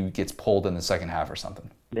maybe he gets pulled in the second half or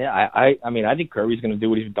something? Yeah, I mean, I think Kirby's going to do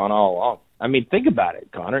what he's done all along. I mean, think about it,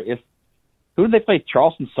 Connor. Who did they play?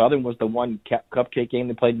 Charleston Southern was the one cupcake game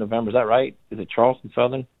they played in November. Is that right? Is it Charleston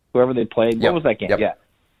Southern? Whoever they played. What was that game? Yep. Yeah.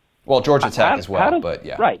 Well, Georgia Tech as well, but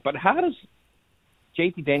yeah. Right, but how does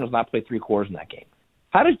JT Daniels not play 3 quarters in that game?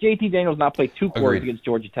 How does JT Daniels not play 2 quarters against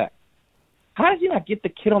Georgia Tech? How does he not get the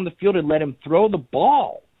kid on the field and let him throw the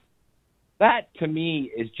ball? That, to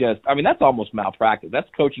me, is just – I mean, that's almost malpractice. That's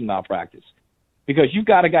coaching malpractice. Because you've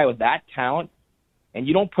got a guy with that talent, and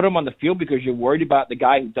you don't put him on the field because you're worried about the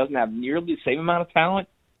guy who doesn't have nearly the same amount of talent.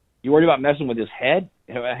 You're worried about messing with his head,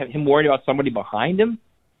 him worried about somebody behind him.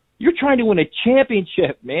 You're trying to win a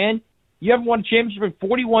championship, man. You haven't won a championship in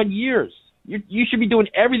 41 years. You should be doing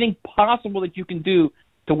everything possible that you can do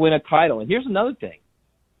to win a title. And here's another thing.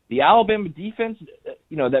 The Alabama defense,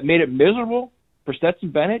 that made it miserable for Stetson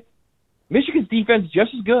Bennett, Michigan's defense is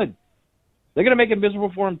just as good. They're going to make it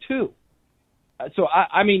miserable for him too. So,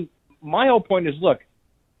 I mean, my whole point is, look,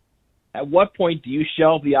 at what point do you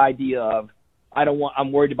shelve the idea of,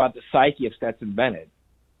 I'm worried about the psyche of Stetson Bennett?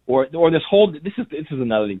 Or this is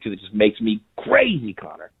another thing too that just makes me crazy,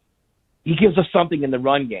 Connor. He gives us something in the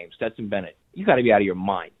run game, Stetson Bennett. You got to be out of your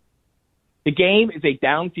mind. The game is a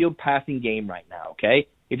downfield passing game right now, okay?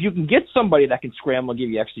 If you can get somebody that can scramble and give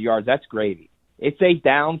you extra yards, that's gravy. It's a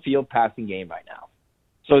downfield passing game right now.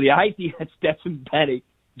 So the idea that Stetson Bennett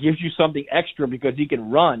gives you something extra because he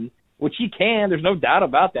can run, which he can, there's no doubt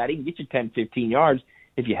about that. He can get you 10, 15 yards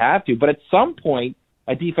if you have to. But at some point,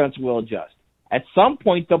 a defense will adjust. At some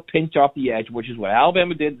point, they'll pinch off the edge, which is what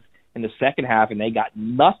Alabama did in the second half, and they got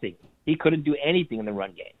nothing. He couldn't do anything in the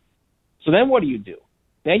run game. So then what do?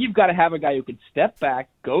 Then you've got to have a guy who can step back,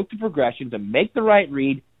 go through progressions, and make the right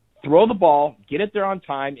read, throw the ball, get it there on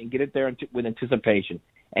time, and get it there with anticipation.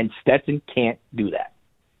 And Stetson can't do that.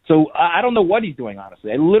 So I don't know what he's doing,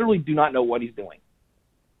 honestly. I literally do not know what he's doing.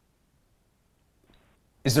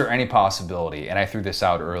 Is there any possibility, and I threw this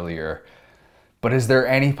out earlier, but is there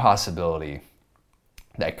any possibility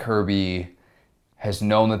that Kirby has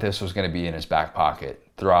known that this was going to be in his back pocket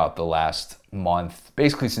throughout the last month,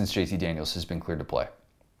 basically since JT Daniels has been cleared to play?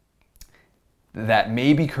 That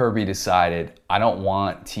maybe Kirby decided, I don't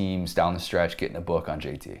want teams down the stretch getting a book on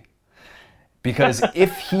JT. Because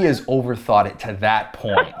if he has overthought it to that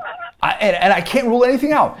point, and I can't rule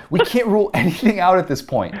anything out. We can't rule anything out at this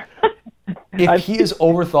point. If he has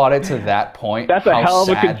overthought it to that point, that's a hell of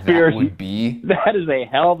a conspiracy. That would be. That is a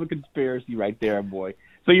hell of a conspiracy right there, boy.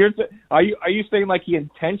 So are you saying like he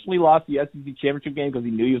intentionally lost the SEC championship game because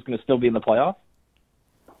he knew he was going to still be in the playoff?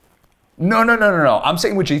 No. I'm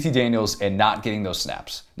saying with JT Daniels and not getting those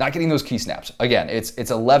snaps, not getting those key snaps. Again,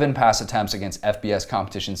 it's 11 pass attempts against FBS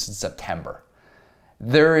competition since September.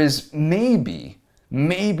 There is maybe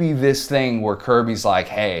this thing where Kirby's like,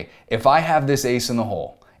 hey, if I have this ace in the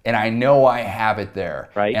hole, and I know I have it there,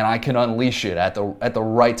 right, and I can unleash it at the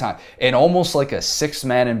right time, and almost like a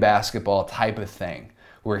 6-man in basketball type of thing,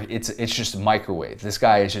 where it's just microwave. This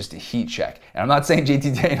guy is just a heat check. And I'm not saying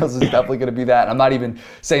JT Daniels is definitely going to be that. I'm not even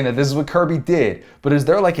saying that this is what Kirby did. But is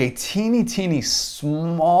there like a teeny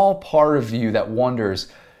small part of you that wonders,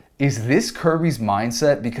 is this Kirby's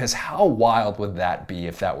mindset? Because how wild would that be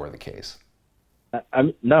if that were the case?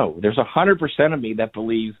 No, there's 100% of me that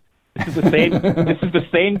believes this is the same. This is the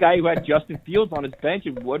same guy who had Justin Fields on his bench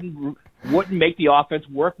and wouldn't make the offense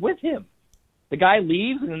work with him. The guy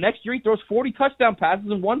leaves, and the next year he throws 40 touchdown passes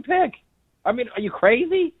and 1 pick. I mean, are you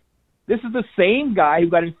crazy? This is the same guy who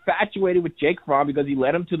got infatuated with Jake Fromm because he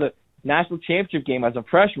led him to the national championship game as a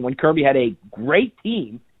freshman when Kirby had a great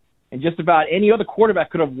team, and just about any other quarterback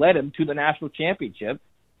could have led him to the national championship.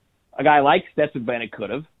 A guy like Stetson Bennett could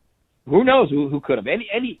have. Who knows who could have?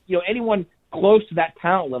 Anyone close to that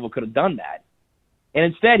talent level could have done that. And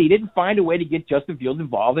instead, he didn't find a way to get Justin Fields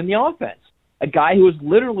involved in the offense. A guy who was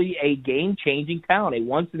literally a game-changing talent, a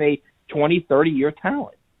once-in-a 20-30-year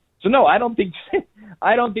talent. So no, I don't think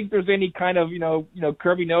there's any kind of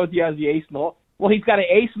Kirby knows he has the ace in the hole. Well, he's got an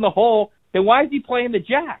ace in the hole. Then why is he playing the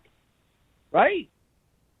jack? Right?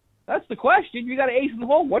 That's the question. You got an ace in the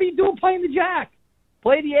hole. What are you doing playing the jack?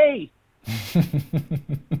 Play the ace.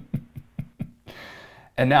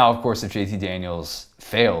 And now, of course, if JT Daniels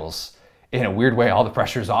fails, in a weird way, all the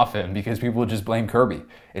pressure's off him because people would just blame Kirby.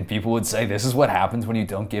 And people would say, this is what happens when you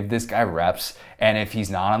don't give this guy reps. And if he's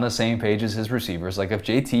not on the same page as his receivers, like if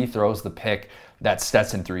JT throws the pick that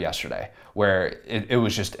Stetson threw yesterday, where it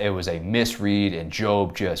was a misread and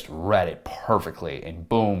Job just read it perfectly and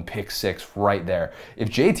boom, pick six right there. If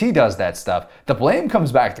JT does that stuff, the blame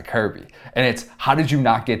comes back to Kirby. And it's, how did you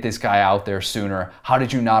not get this guy out there sooner? How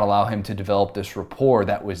did you not allow him to develop this rapport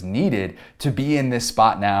that was needed to be in this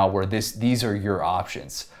spot now where these are your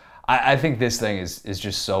options? I think this thing is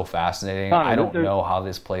just so fascinating. I don't know how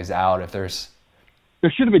this plays out. There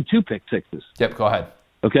should have been 2 pick sixes. Yep, go ahead.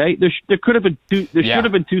 Okay, there could have been 2. There should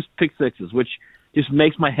have been 2 pick sixes, which just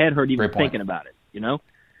makes my head hurt even thinking about it.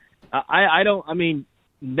 I don't. I mean,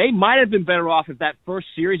 they might have been better off if that first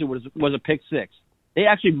series was a pick six. They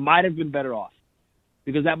actually might have been better off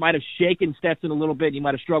because that might have shaken Stetson a little bit. He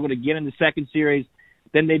might have struggled again in the second series.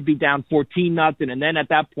 Then they'd be down 14-0, and then at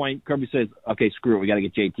that point, Kirby says, "Okay, screw it, we got to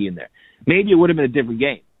get JT in there." Maybe it would have been a different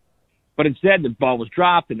game, but instead the ball was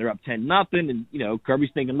dropped and they're up 10-0, and Kirby's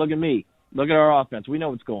thinking, "Look at me, look at our offense, we know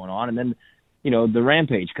what's going on." And then, the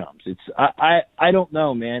rampage comes. I don't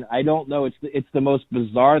know, man. I don't know. It's the most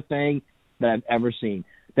bizarre thing that I've ever seen.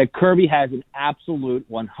 That Kirby has an absolute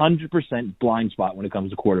 100% blind spot when it comes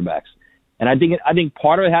to quarterbacks, and I think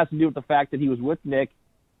part of it has to do with the fact that he was with Nick.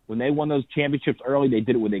 When they won those championships early, they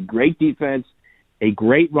did it with a great defense, a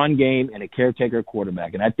great run game, and a caretaker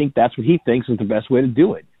quarterback. And I think that's what he thinks is the best way to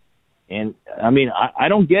do it. And, I mean, I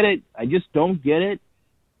don't get it. I just don't get it.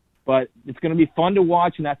 But it's going to be fun to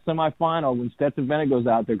watch in that semifinal when Stetson Bennett goes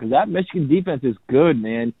out there because that Michigan defense is good,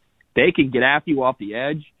 man. They can get after you off the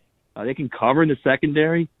edge. They can cover in the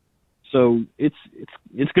secondary. So it's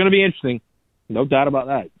going to be interesting. No doubt about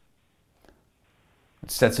that.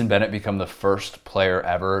 Stetson Bennett become the first player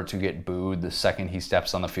ever to get booed the second he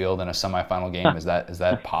steps on the field in a semifinal game? Is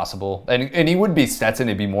that possible? And he would be Stetson.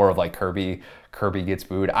 It'd be more of like Kirby gets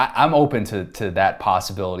booed. I'm open to that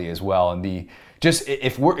possibility as well. And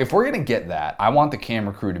if we're gonna get that, I want the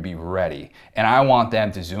camera crew to be ready, and I want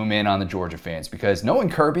them to zoom in on the Georgia fans because knowing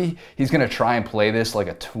Kirby, he's gonna try and play this like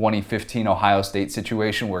a 2015 Ohio State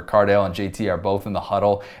situation where Cardale and JT are both in the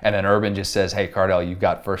huddle, and then Urban just says, "Hey, Cardale, you've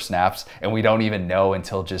got first snaps," and we don't even know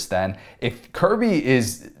until just then. If Kirby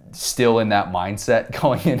is still in that mindset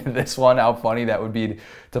going into this one, how funny that would be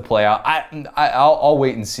to play out. I'll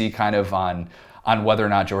wait and see kind of on whether or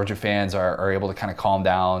not Georgia fans are able to kind of calm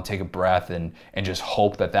down, take a breath, and just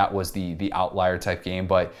hope that was the outlier type game.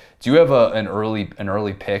 But do you have an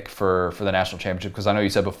early pick for the national championship? Because I know you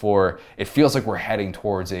said before it feels like we're heading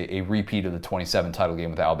towards a repeat of the 27 title game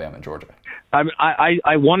with Alabama and Georgia. I mean,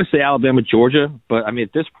 I want to say Alabama, Georgia, but I mean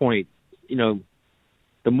at this point,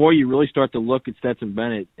 the more you really start to look at Stetson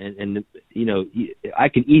Bennett, and I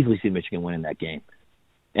can easily see Michigan winning that game.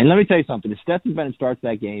 And let me tell you something. If Stetson Bennett starts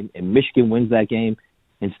that game and Michigan wins that game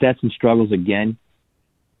and Stetson struggles again,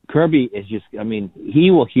 Kirby is just, I mean,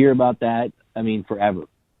 he will hear about that, I mean, forever.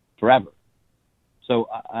 So,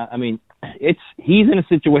 I mean, he's in a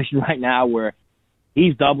situation right now where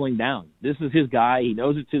he's doubling down. This is his guy. He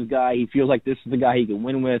knows it's his guy. He feels like this is the guy he can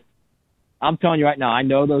win with. I'm telling you right now, I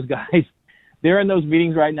know those guys. They're in those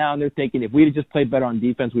meetings right now, and they're thinking, if we had just played better on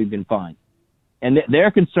defense, we'd been fine. And their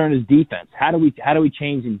concern is defense. How do we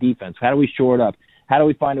change in defense? How do we shore it up? How do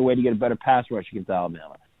we find a way to get a better pass rush against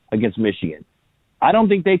Alabama, against Michigan? I don't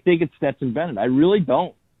think they think it's Stetson Bennett. I really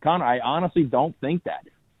don't. Connor, I honestly don't think that.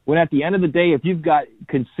 When at the end of the day, if you've got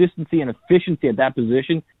consistency and efficiency at that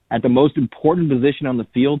position, at the most important position on the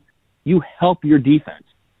field, you help your defense.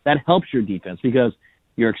 That helps your defense because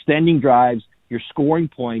you're extending drives, you're scoring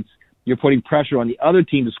points, you're putting pressure on the other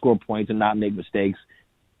team to score points and not make mistakes.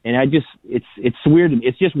 And it's weird.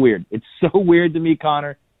 It's just weird. It's so weird to me,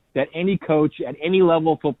 Connor, that any coach at any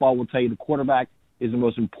level of football will tell you the quarterback is the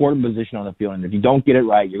most important position on the field. And if you don't get it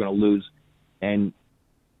right, you're going to lose. And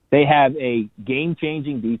They have a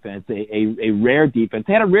game-changing defense, a rare defense.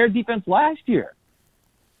 They had a rare defense last year,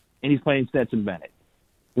 and he's playing Stetson Bennett.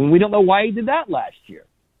 And we don't know why he did that last year.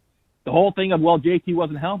 The whole thing of, well, JT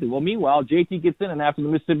wasn't healthy. Well, meanwhile, JT gets in, and after the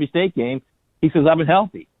Mississippi State game, he says, I've been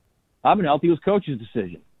healthy. I've been healthy. It was coach's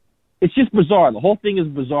decision. It's just bizarre. The whole thing is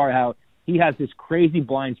bizarre how he has this crazy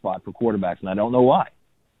blind spot for quarterbacks, and I don't know why.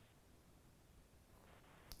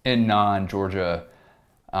 In non-Georgia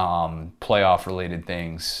playoff-related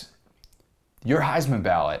things, your Heisman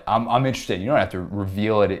ballot, I'm interested. You don't have to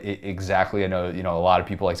reveal it exactly. I know, a lot of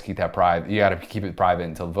people like to keep that private. You got to keep it private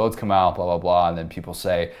until the votes come out, blah, blah, blah. And then people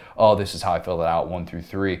say, oh, this is how I filled it out, 1 through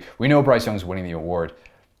 3. We know Bryce Young's winning the award.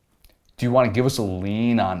 Do you want to give us a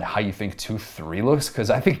lean on how you think 2-3 looks?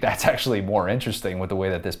 Because I think that's actually more interesting with the way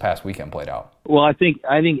that this past weekend played out. Well, I think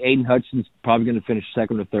Aiden Hutchinson's probably going to finish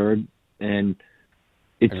second or third, and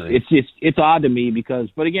it's odd to me because,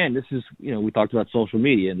 but again, this is, we talked about social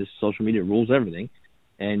media, and this social media rules everything,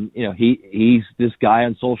 and he's this guy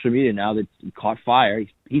on social media now that caught fire.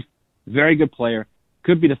 He's a very good player,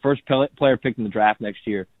 could be the first player picked in the draft next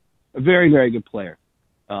year. A very, very good player.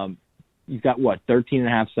 He's got 13 and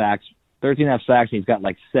a half sacks. 13 and a half sacks, and he's got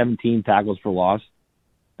like 17 tackles for loss.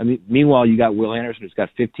 I mean, meanwhile, you got Will Anderson, who's got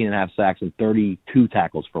 15 and a half sacks and 32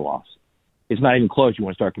 tackles for loss. It's not even close. You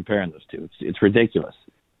want to start comparing those two. It's ridiculous.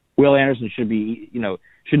 Will Anderson should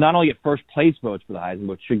not only get first place votes for the Heisman,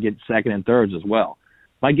 but should get second and thirds as well.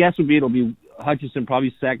 My guess would be it'll be Hutchinson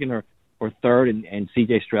probably second or third, and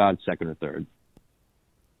C.J. Stroud second or third.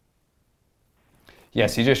 Yeah,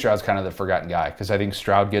 C.J. Stroud's kind of the forgotten guy because I think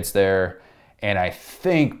Stroud gets there. And I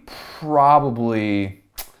think probably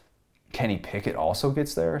Kenny Pickett also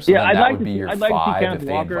gets there. So yeah, that would be your 5 if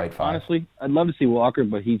they invite 5. Honestly, I'd love to see Walker,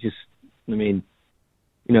 but he just,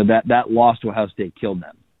 that loss to Ohio State killed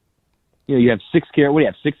them. You have 6 carries. What do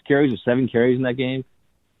you have, 6 carries or 7 carries in that game?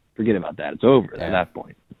 Forget about that. It's over at that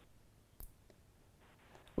point.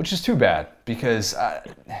 Which is too bad because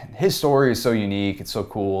his story is so unique. It's so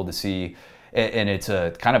cool to see. And it's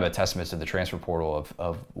a kind of a testament to the transfer portal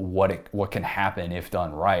of what can happen if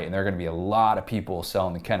done right. And there are going to be a lot of people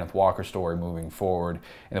selling the Kenneth Walker story moving forward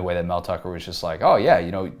in the way that Mel Tucker was just like, oh yeah,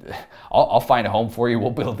 I'll find a home for you.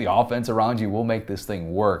 We'll build the offense around you. We'll make this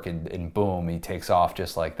thing work. And boom, he takes off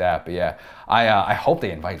just like that. But yeah, I hope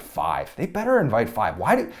they invite 5. They better invite 5.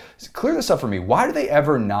 Clear this up for me. Why do they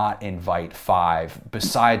ever not invite 5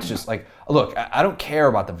 besides just like, look, I don't care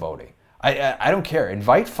about the voting. I don't care.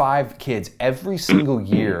 Invite 5 kids every single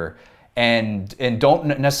year and don't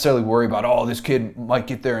necessarily worry about, oh, this kid might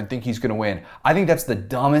get there and think he's going to win. I think that's the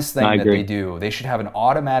dumbest thing that they do. They should have an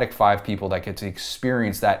automatic 5 people that get to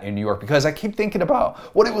experience that in New York because I keep thinking about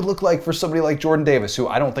what it would look like for somebody like Jordan Davis, who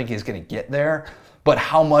I don't think is going to get there, but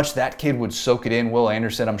how much that kid would soak it in. Will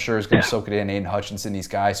Anderson, I'm sure, is going to soak it in. Aiden Hutchinson, these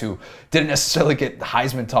guys who didn't necessarily get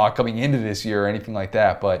Heisman talk coming into this year or anything like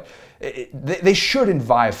that, but they should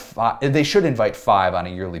invite 5 on a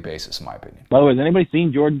yearly basis, in my opinion. By the way, has anybody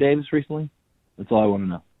seen Jordan Davis recently? That's all I want to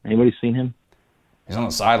know. Anybody seen him? He's on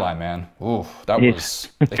the sideline, man. Ooh,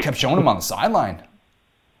 they kept showing him on the sideline.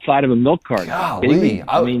 Side of a milk carton. Golly.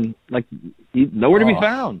 Nowhere to be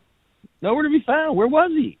found. Nowhere to be found. Where was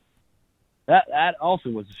he? That also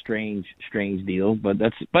was a strange deal. But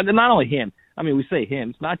not only him. I mean, we say him.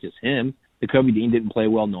 It's not just him. Kobe Dean didn't play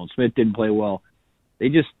well. Nolan Smith didn't play well. They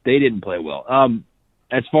didn't play well.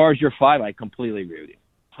 As far as your 5, I completely agree with you,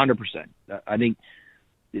 100%. I think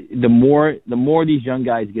the more these young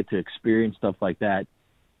guys get to experience stuff like that,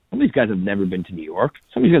 some of these guys have never been to New York.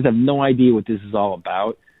 Some of these guys have no idea what this is all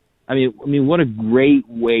about. I mean, what a great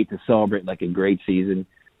way to celebrate like a great season.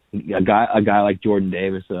 A guy like Jordan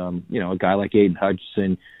Davis, a guy like Aiden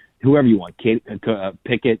Hutchinson, whoever you want,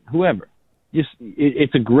 Pickett, whoever.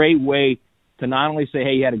 It's a great way to not only say,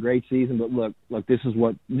 hey, you had a great season, but look, this is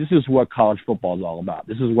what college football is all about.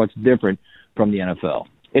 This is what's different from the NFL.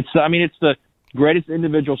 It's the greatest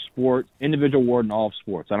individual award in all of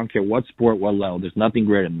sports. I don't care what sport, what level. There's nothing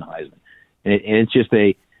greater than the Heisman, and it's just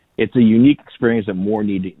a unique experience that more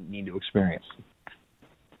need to experience.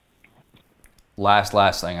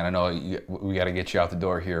 Last thing, and I know we got to get you out the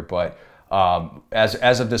door here, but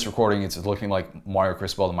as of this recording, it's looking like Mario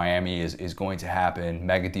Cristobal to Miami is going to happen.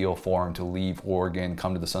 Mega deal for him to leave Oregon,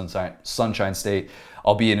 come to the Sunshine State,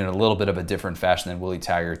 albeit in a little bit of a different fashion than Willie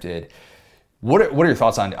Taggart did. What are your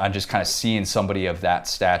thoughts on just kind of seeing somebody of that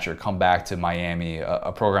stature come back to Miami,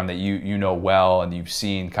 a program that you know well and you've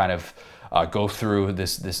seen kind of go through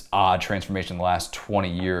this odd transformation in the last 20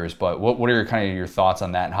 years? But what are your thoughts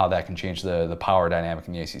on that and how that can change the power dynamic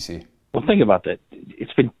in the ACC? Well, think about that.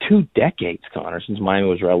 It's been 2 decades, Connor, since Miami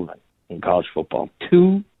was relevant in college football.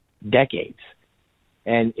 2 decades.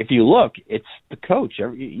 And if you look, it's the coach.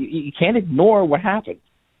 You can't ignore what happened.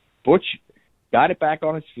 Butch got it back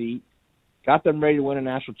on his feet, got them ready to win a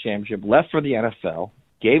national championship, left for the NFL,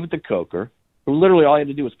 gave it to Coker, who literally all he had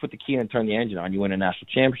to do was put the key in and turn the engine on. You win a national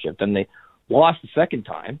championship. Then they lost the second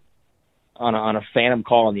time on a phantom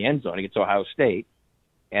call in the end zone against Ohio State.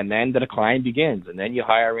 And then the decline begins. And then you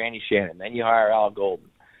hire Randy Shannon. Then you hire Al Golden.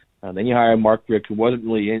 Then you hire Mark Richt, who wasn't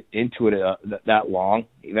really into it that long.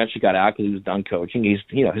 He eventually got out because he was done coaching.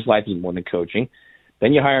 His life is more than coaching.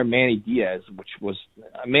 Then you hire Manny Diaz, which was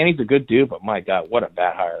Manny's a good dude, but my God, what a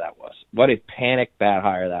bad hire that was. What a panic bad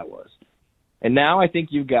hire that was. And now I think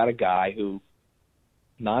you've got a guy who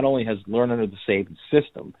not only has learned under the Saban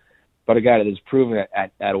system, but a guy that has proven it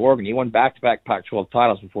at Oregon. He won back-to-back Pac-12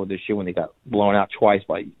 titles before this year when they got blown out twice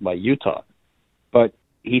by Utah. But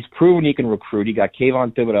he's proven he can recruit. He got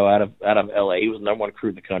Kayvon Thibodeau out of L.A. He was the number one recruit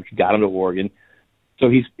in the country, got him to Oregon. So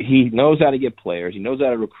he knows how to get players. He knows how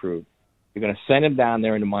to recruit. You're going to send him down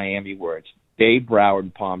there into Miami where it's Dave Broward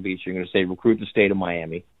and Palm Beach. You're going to say recruit the state of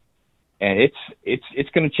Miami. And it's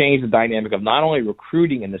going to change the dynamic of not only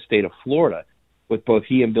recruiting in the state of Florida, with both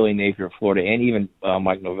he and Billy Napier of Florida and even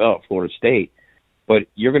Mike Novell at Florida State. But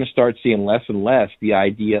you're going to start seeing less and less the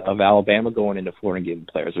idea of Alabama going into Florida and getting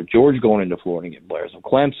players, or Georgia going into Florida and getting players, of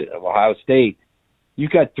Clemson, of Ohio State.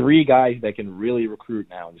 You've got three guys that can really recruit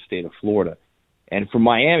now in the state of Florida. And for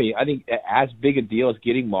Miami, I think as big a deal as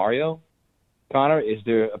getting Mario, Connor, is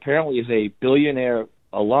there apparently is a billionaire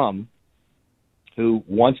alum who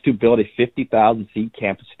wants to build a 50,000-seat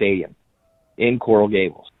campus stadium in Coral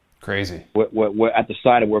Gables. Crazy. At the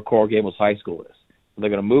side of where Coral Gables High School is.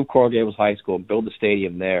 They're going to move Coral Gables High School and build the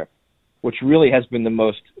stadium there, which really has been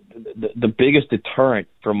the biggest deterrent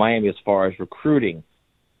for Miami as far as recruiting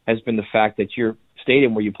has been the fact that your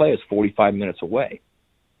stadium where you play is 45 minutes away.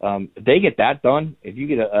 If they get that done, if you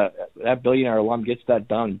get that billionaire alum gets that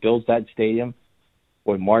done, builds that stadium,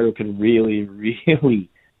 boy, Mario could really, really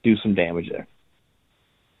do some damage there.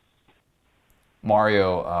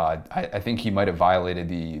 Mario, I think he might have violated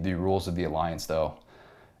the rules of the alliance, though.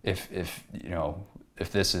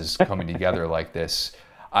 If this is coming together like this,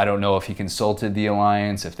 I don't know if he consulted the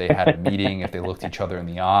alliance, if they had a meeting, if they looked each other in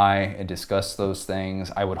the eye and discussed those things.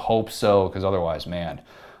 I would hope so, because otherwise, man,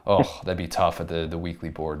 that'd be tough at the weekly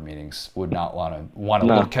board meetings. Would not want to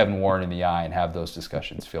look Kevin Warren in the eye and have those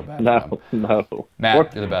discussions. Feel bad for him. No.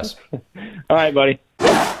 Matt, you're the best. All right, buddy.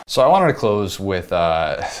 So I wanted to close with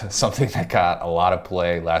something that got a lot of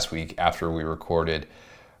play last week after we recorded.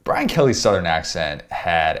 Brian Kelly's Southern accent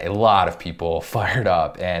had a lot of people fired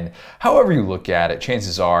up, and however you look at it,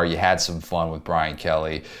 chances are you had some fun with Brian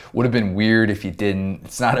Kelly. Would have been weird if you didn't.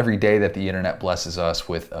 It's not every day that the internet blesses us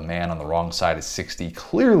with a man on the wrong side of 60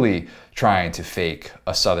 clearly trying to fake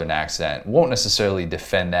a Southern accent. Won't necessarily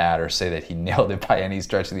defend that or say that he nailed it by any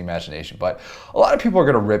stretch of the imagination, but a lot of people are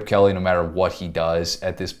going to rip Kelly no matter what he does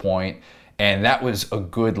at this point, and that was a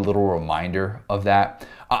good little reminder of that.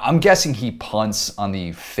 I'm guessing he punts on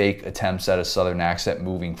the fake attempts at a Southern accent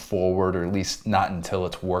moving forward, or at least not until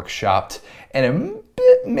it's workshopped and a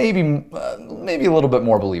bit, maybe a little bit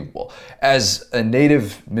more believable. As a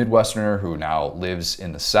native Midwesterner who now lives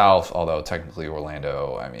in the South, although technically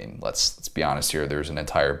Orlando, I mean, let's be honest here, there's an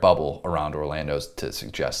entire bubble around Orlando to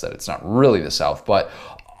suggest that it's not really the South, but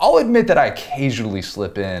I'll admit that I occasionally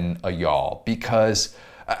slip in a y'all because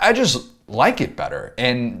I just like it better.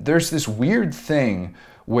 And there's this weird thing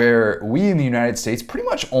where we in the United States pretty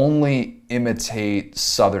much only imitate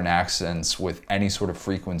Southern accents with any sort of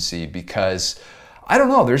frequency because, I don't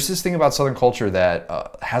know, there's this thing about Southern culture that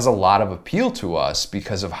has a lot of appeal to us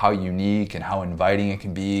because of how unique and how inviting it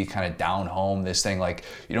can be, kind of down home, this thing like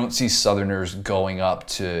you don't see Southerners going up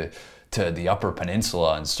to the Upper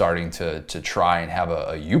Peninsula and starting to try and have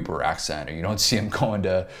a Yooper accent, or you don't see them going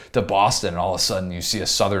to Boston and all of a sudden you see a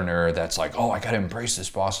Southerner that's like, oh, I gotta embrace this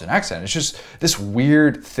Boston accent. It's just this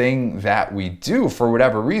weird thing that we do for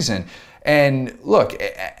whatever reason. And look,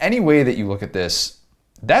 any way that you look at this,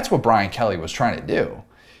 that's what Brian Kelly was trying to do.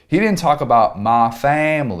 He didn't talk about my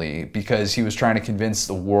family because he was trying to convince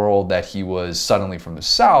the world that he was suddenly from the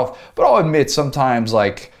South, but I'll admit sometimes,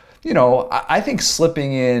 like, you know, I think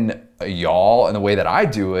slipping in a y'all and the way that I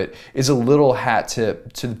do it is a little hat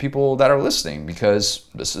tip to the people that are listening because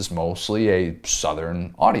this is mostly a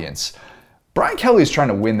Southern audience. Brian Kelly is trying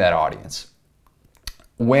to win that audience.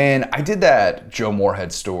 When I did that Joe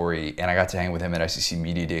Moorhead story and I got to hang with him at SEC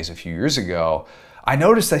Media Days a few years ago, I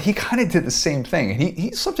noticed that he kind of did the same thing, and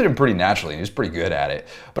he slipped it in pretty naturally. He was pretty good at it,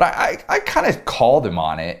 but I kind of called him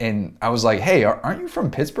on it, and I was like, "Hey, aren't you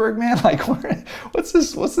from Pittsburgh, man? Like, what's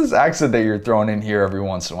this accent that you're throwing in here every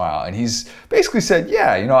once in a while?" And he's basically said,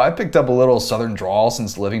 "Yeah, I picked up a little Southern drawl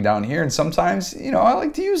since living down here, and sometimes, I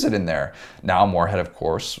like to use it in there." Now, Moorhead, of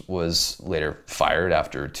course, was later fired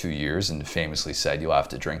after 2 years, and famously said, "You'll have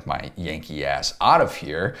to drink my Yankee ass out of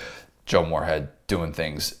here." Joe Moorhead doing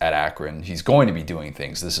things at Akron. He's going to be doing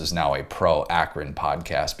things. This is now a pro Akron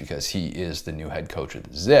podcast because he is the new head coach of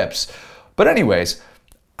the Zips. But anyways,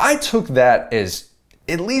 I took that as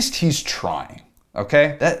at least he's trying.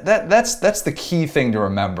 Okay, that's the key thing to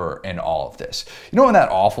remember in all of this. In that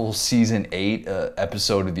awful season 8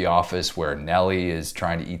 episode of The Office where Nellie is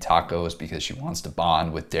trying to eat tacos because she wants to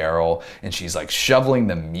bond with Daryl, and she's like shoveling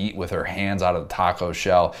the meat with her hands out of the taco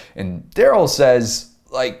shell, and Daryl says,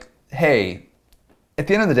 like, hey, at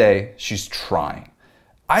the end of the day, she's trying.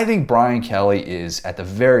 I think Brian Kelly is at the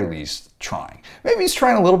very least trying. Maybe he's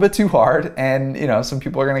trying a little bit too hard, and some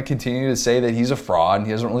people are going to continue to say that he's a fraud and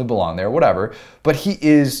he doesn't really belong there, whatever. But he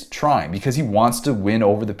is trying because he wants to win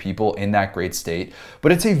over the people in that great state.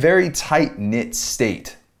 But it's a very tight-knit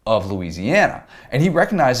state of Louisiana. And he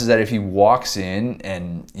recognizes that if he walks in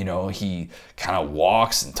and, he kind of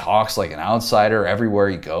walks and talks like an outsider everywhere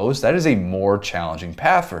he goes, that is a more challenging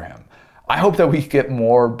path for him. I hope that we get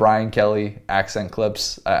more Brian Kelly accent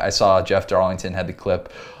clips. I saw Jeff Darlington had the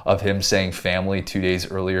clip of him saying family 2 days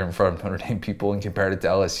earlier in front of Notre Dame people and compared it to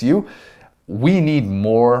LSU. We need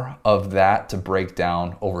more of that to break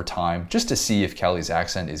down over time just to see if Kelly's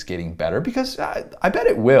accent is getting better, because I bet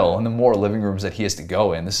it will in the more living rooms that he has to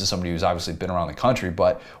go in. This is somebody who's obviously been around the country,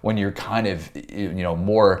 but when you're kind of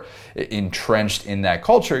more entrenched in that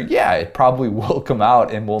culture, yeah, it probably will come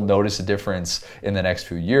out and we'll notice a difference in the next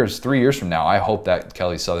few years. 3 years from now, I hope that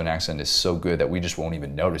Kelly's Southern accent is so good that we just won't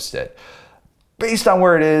even notice it. Based on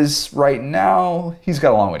where it is right now, he's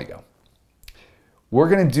got a long way to go. We're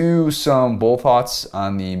going to do some bowl thoughts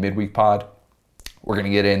on the midweek pod. We're going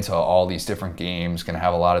to get into all these different games, going to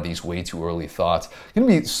have a lot of these way too early thoughts. Going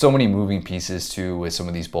to be so many moving pieces too with some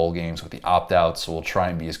of these bowl games with the opt-outs, so we'll try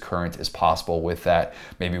and be as current as possible with that.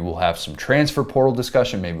 Maybe we'll have some transfer portal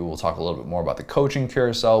discussion. Maybe we'll talk a little bit more about the coaching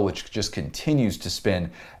carousel, which just continues to spin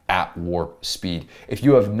at warp speed. If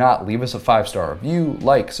you have not, leave us a 5-star review,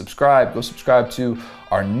 subscribe. Go subscribe to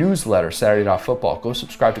our newsletter, Saturday.Football. Go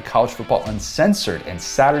subscribe to College Football Uncensored and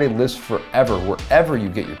Saturday Lives Forever, wherever you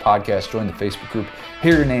get your podcast. Join the Facebook group.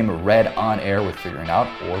 Hear your name read on air with Figuring Out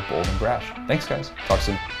or Bold and Brash. Thanks, guys. Talk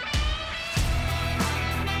soon.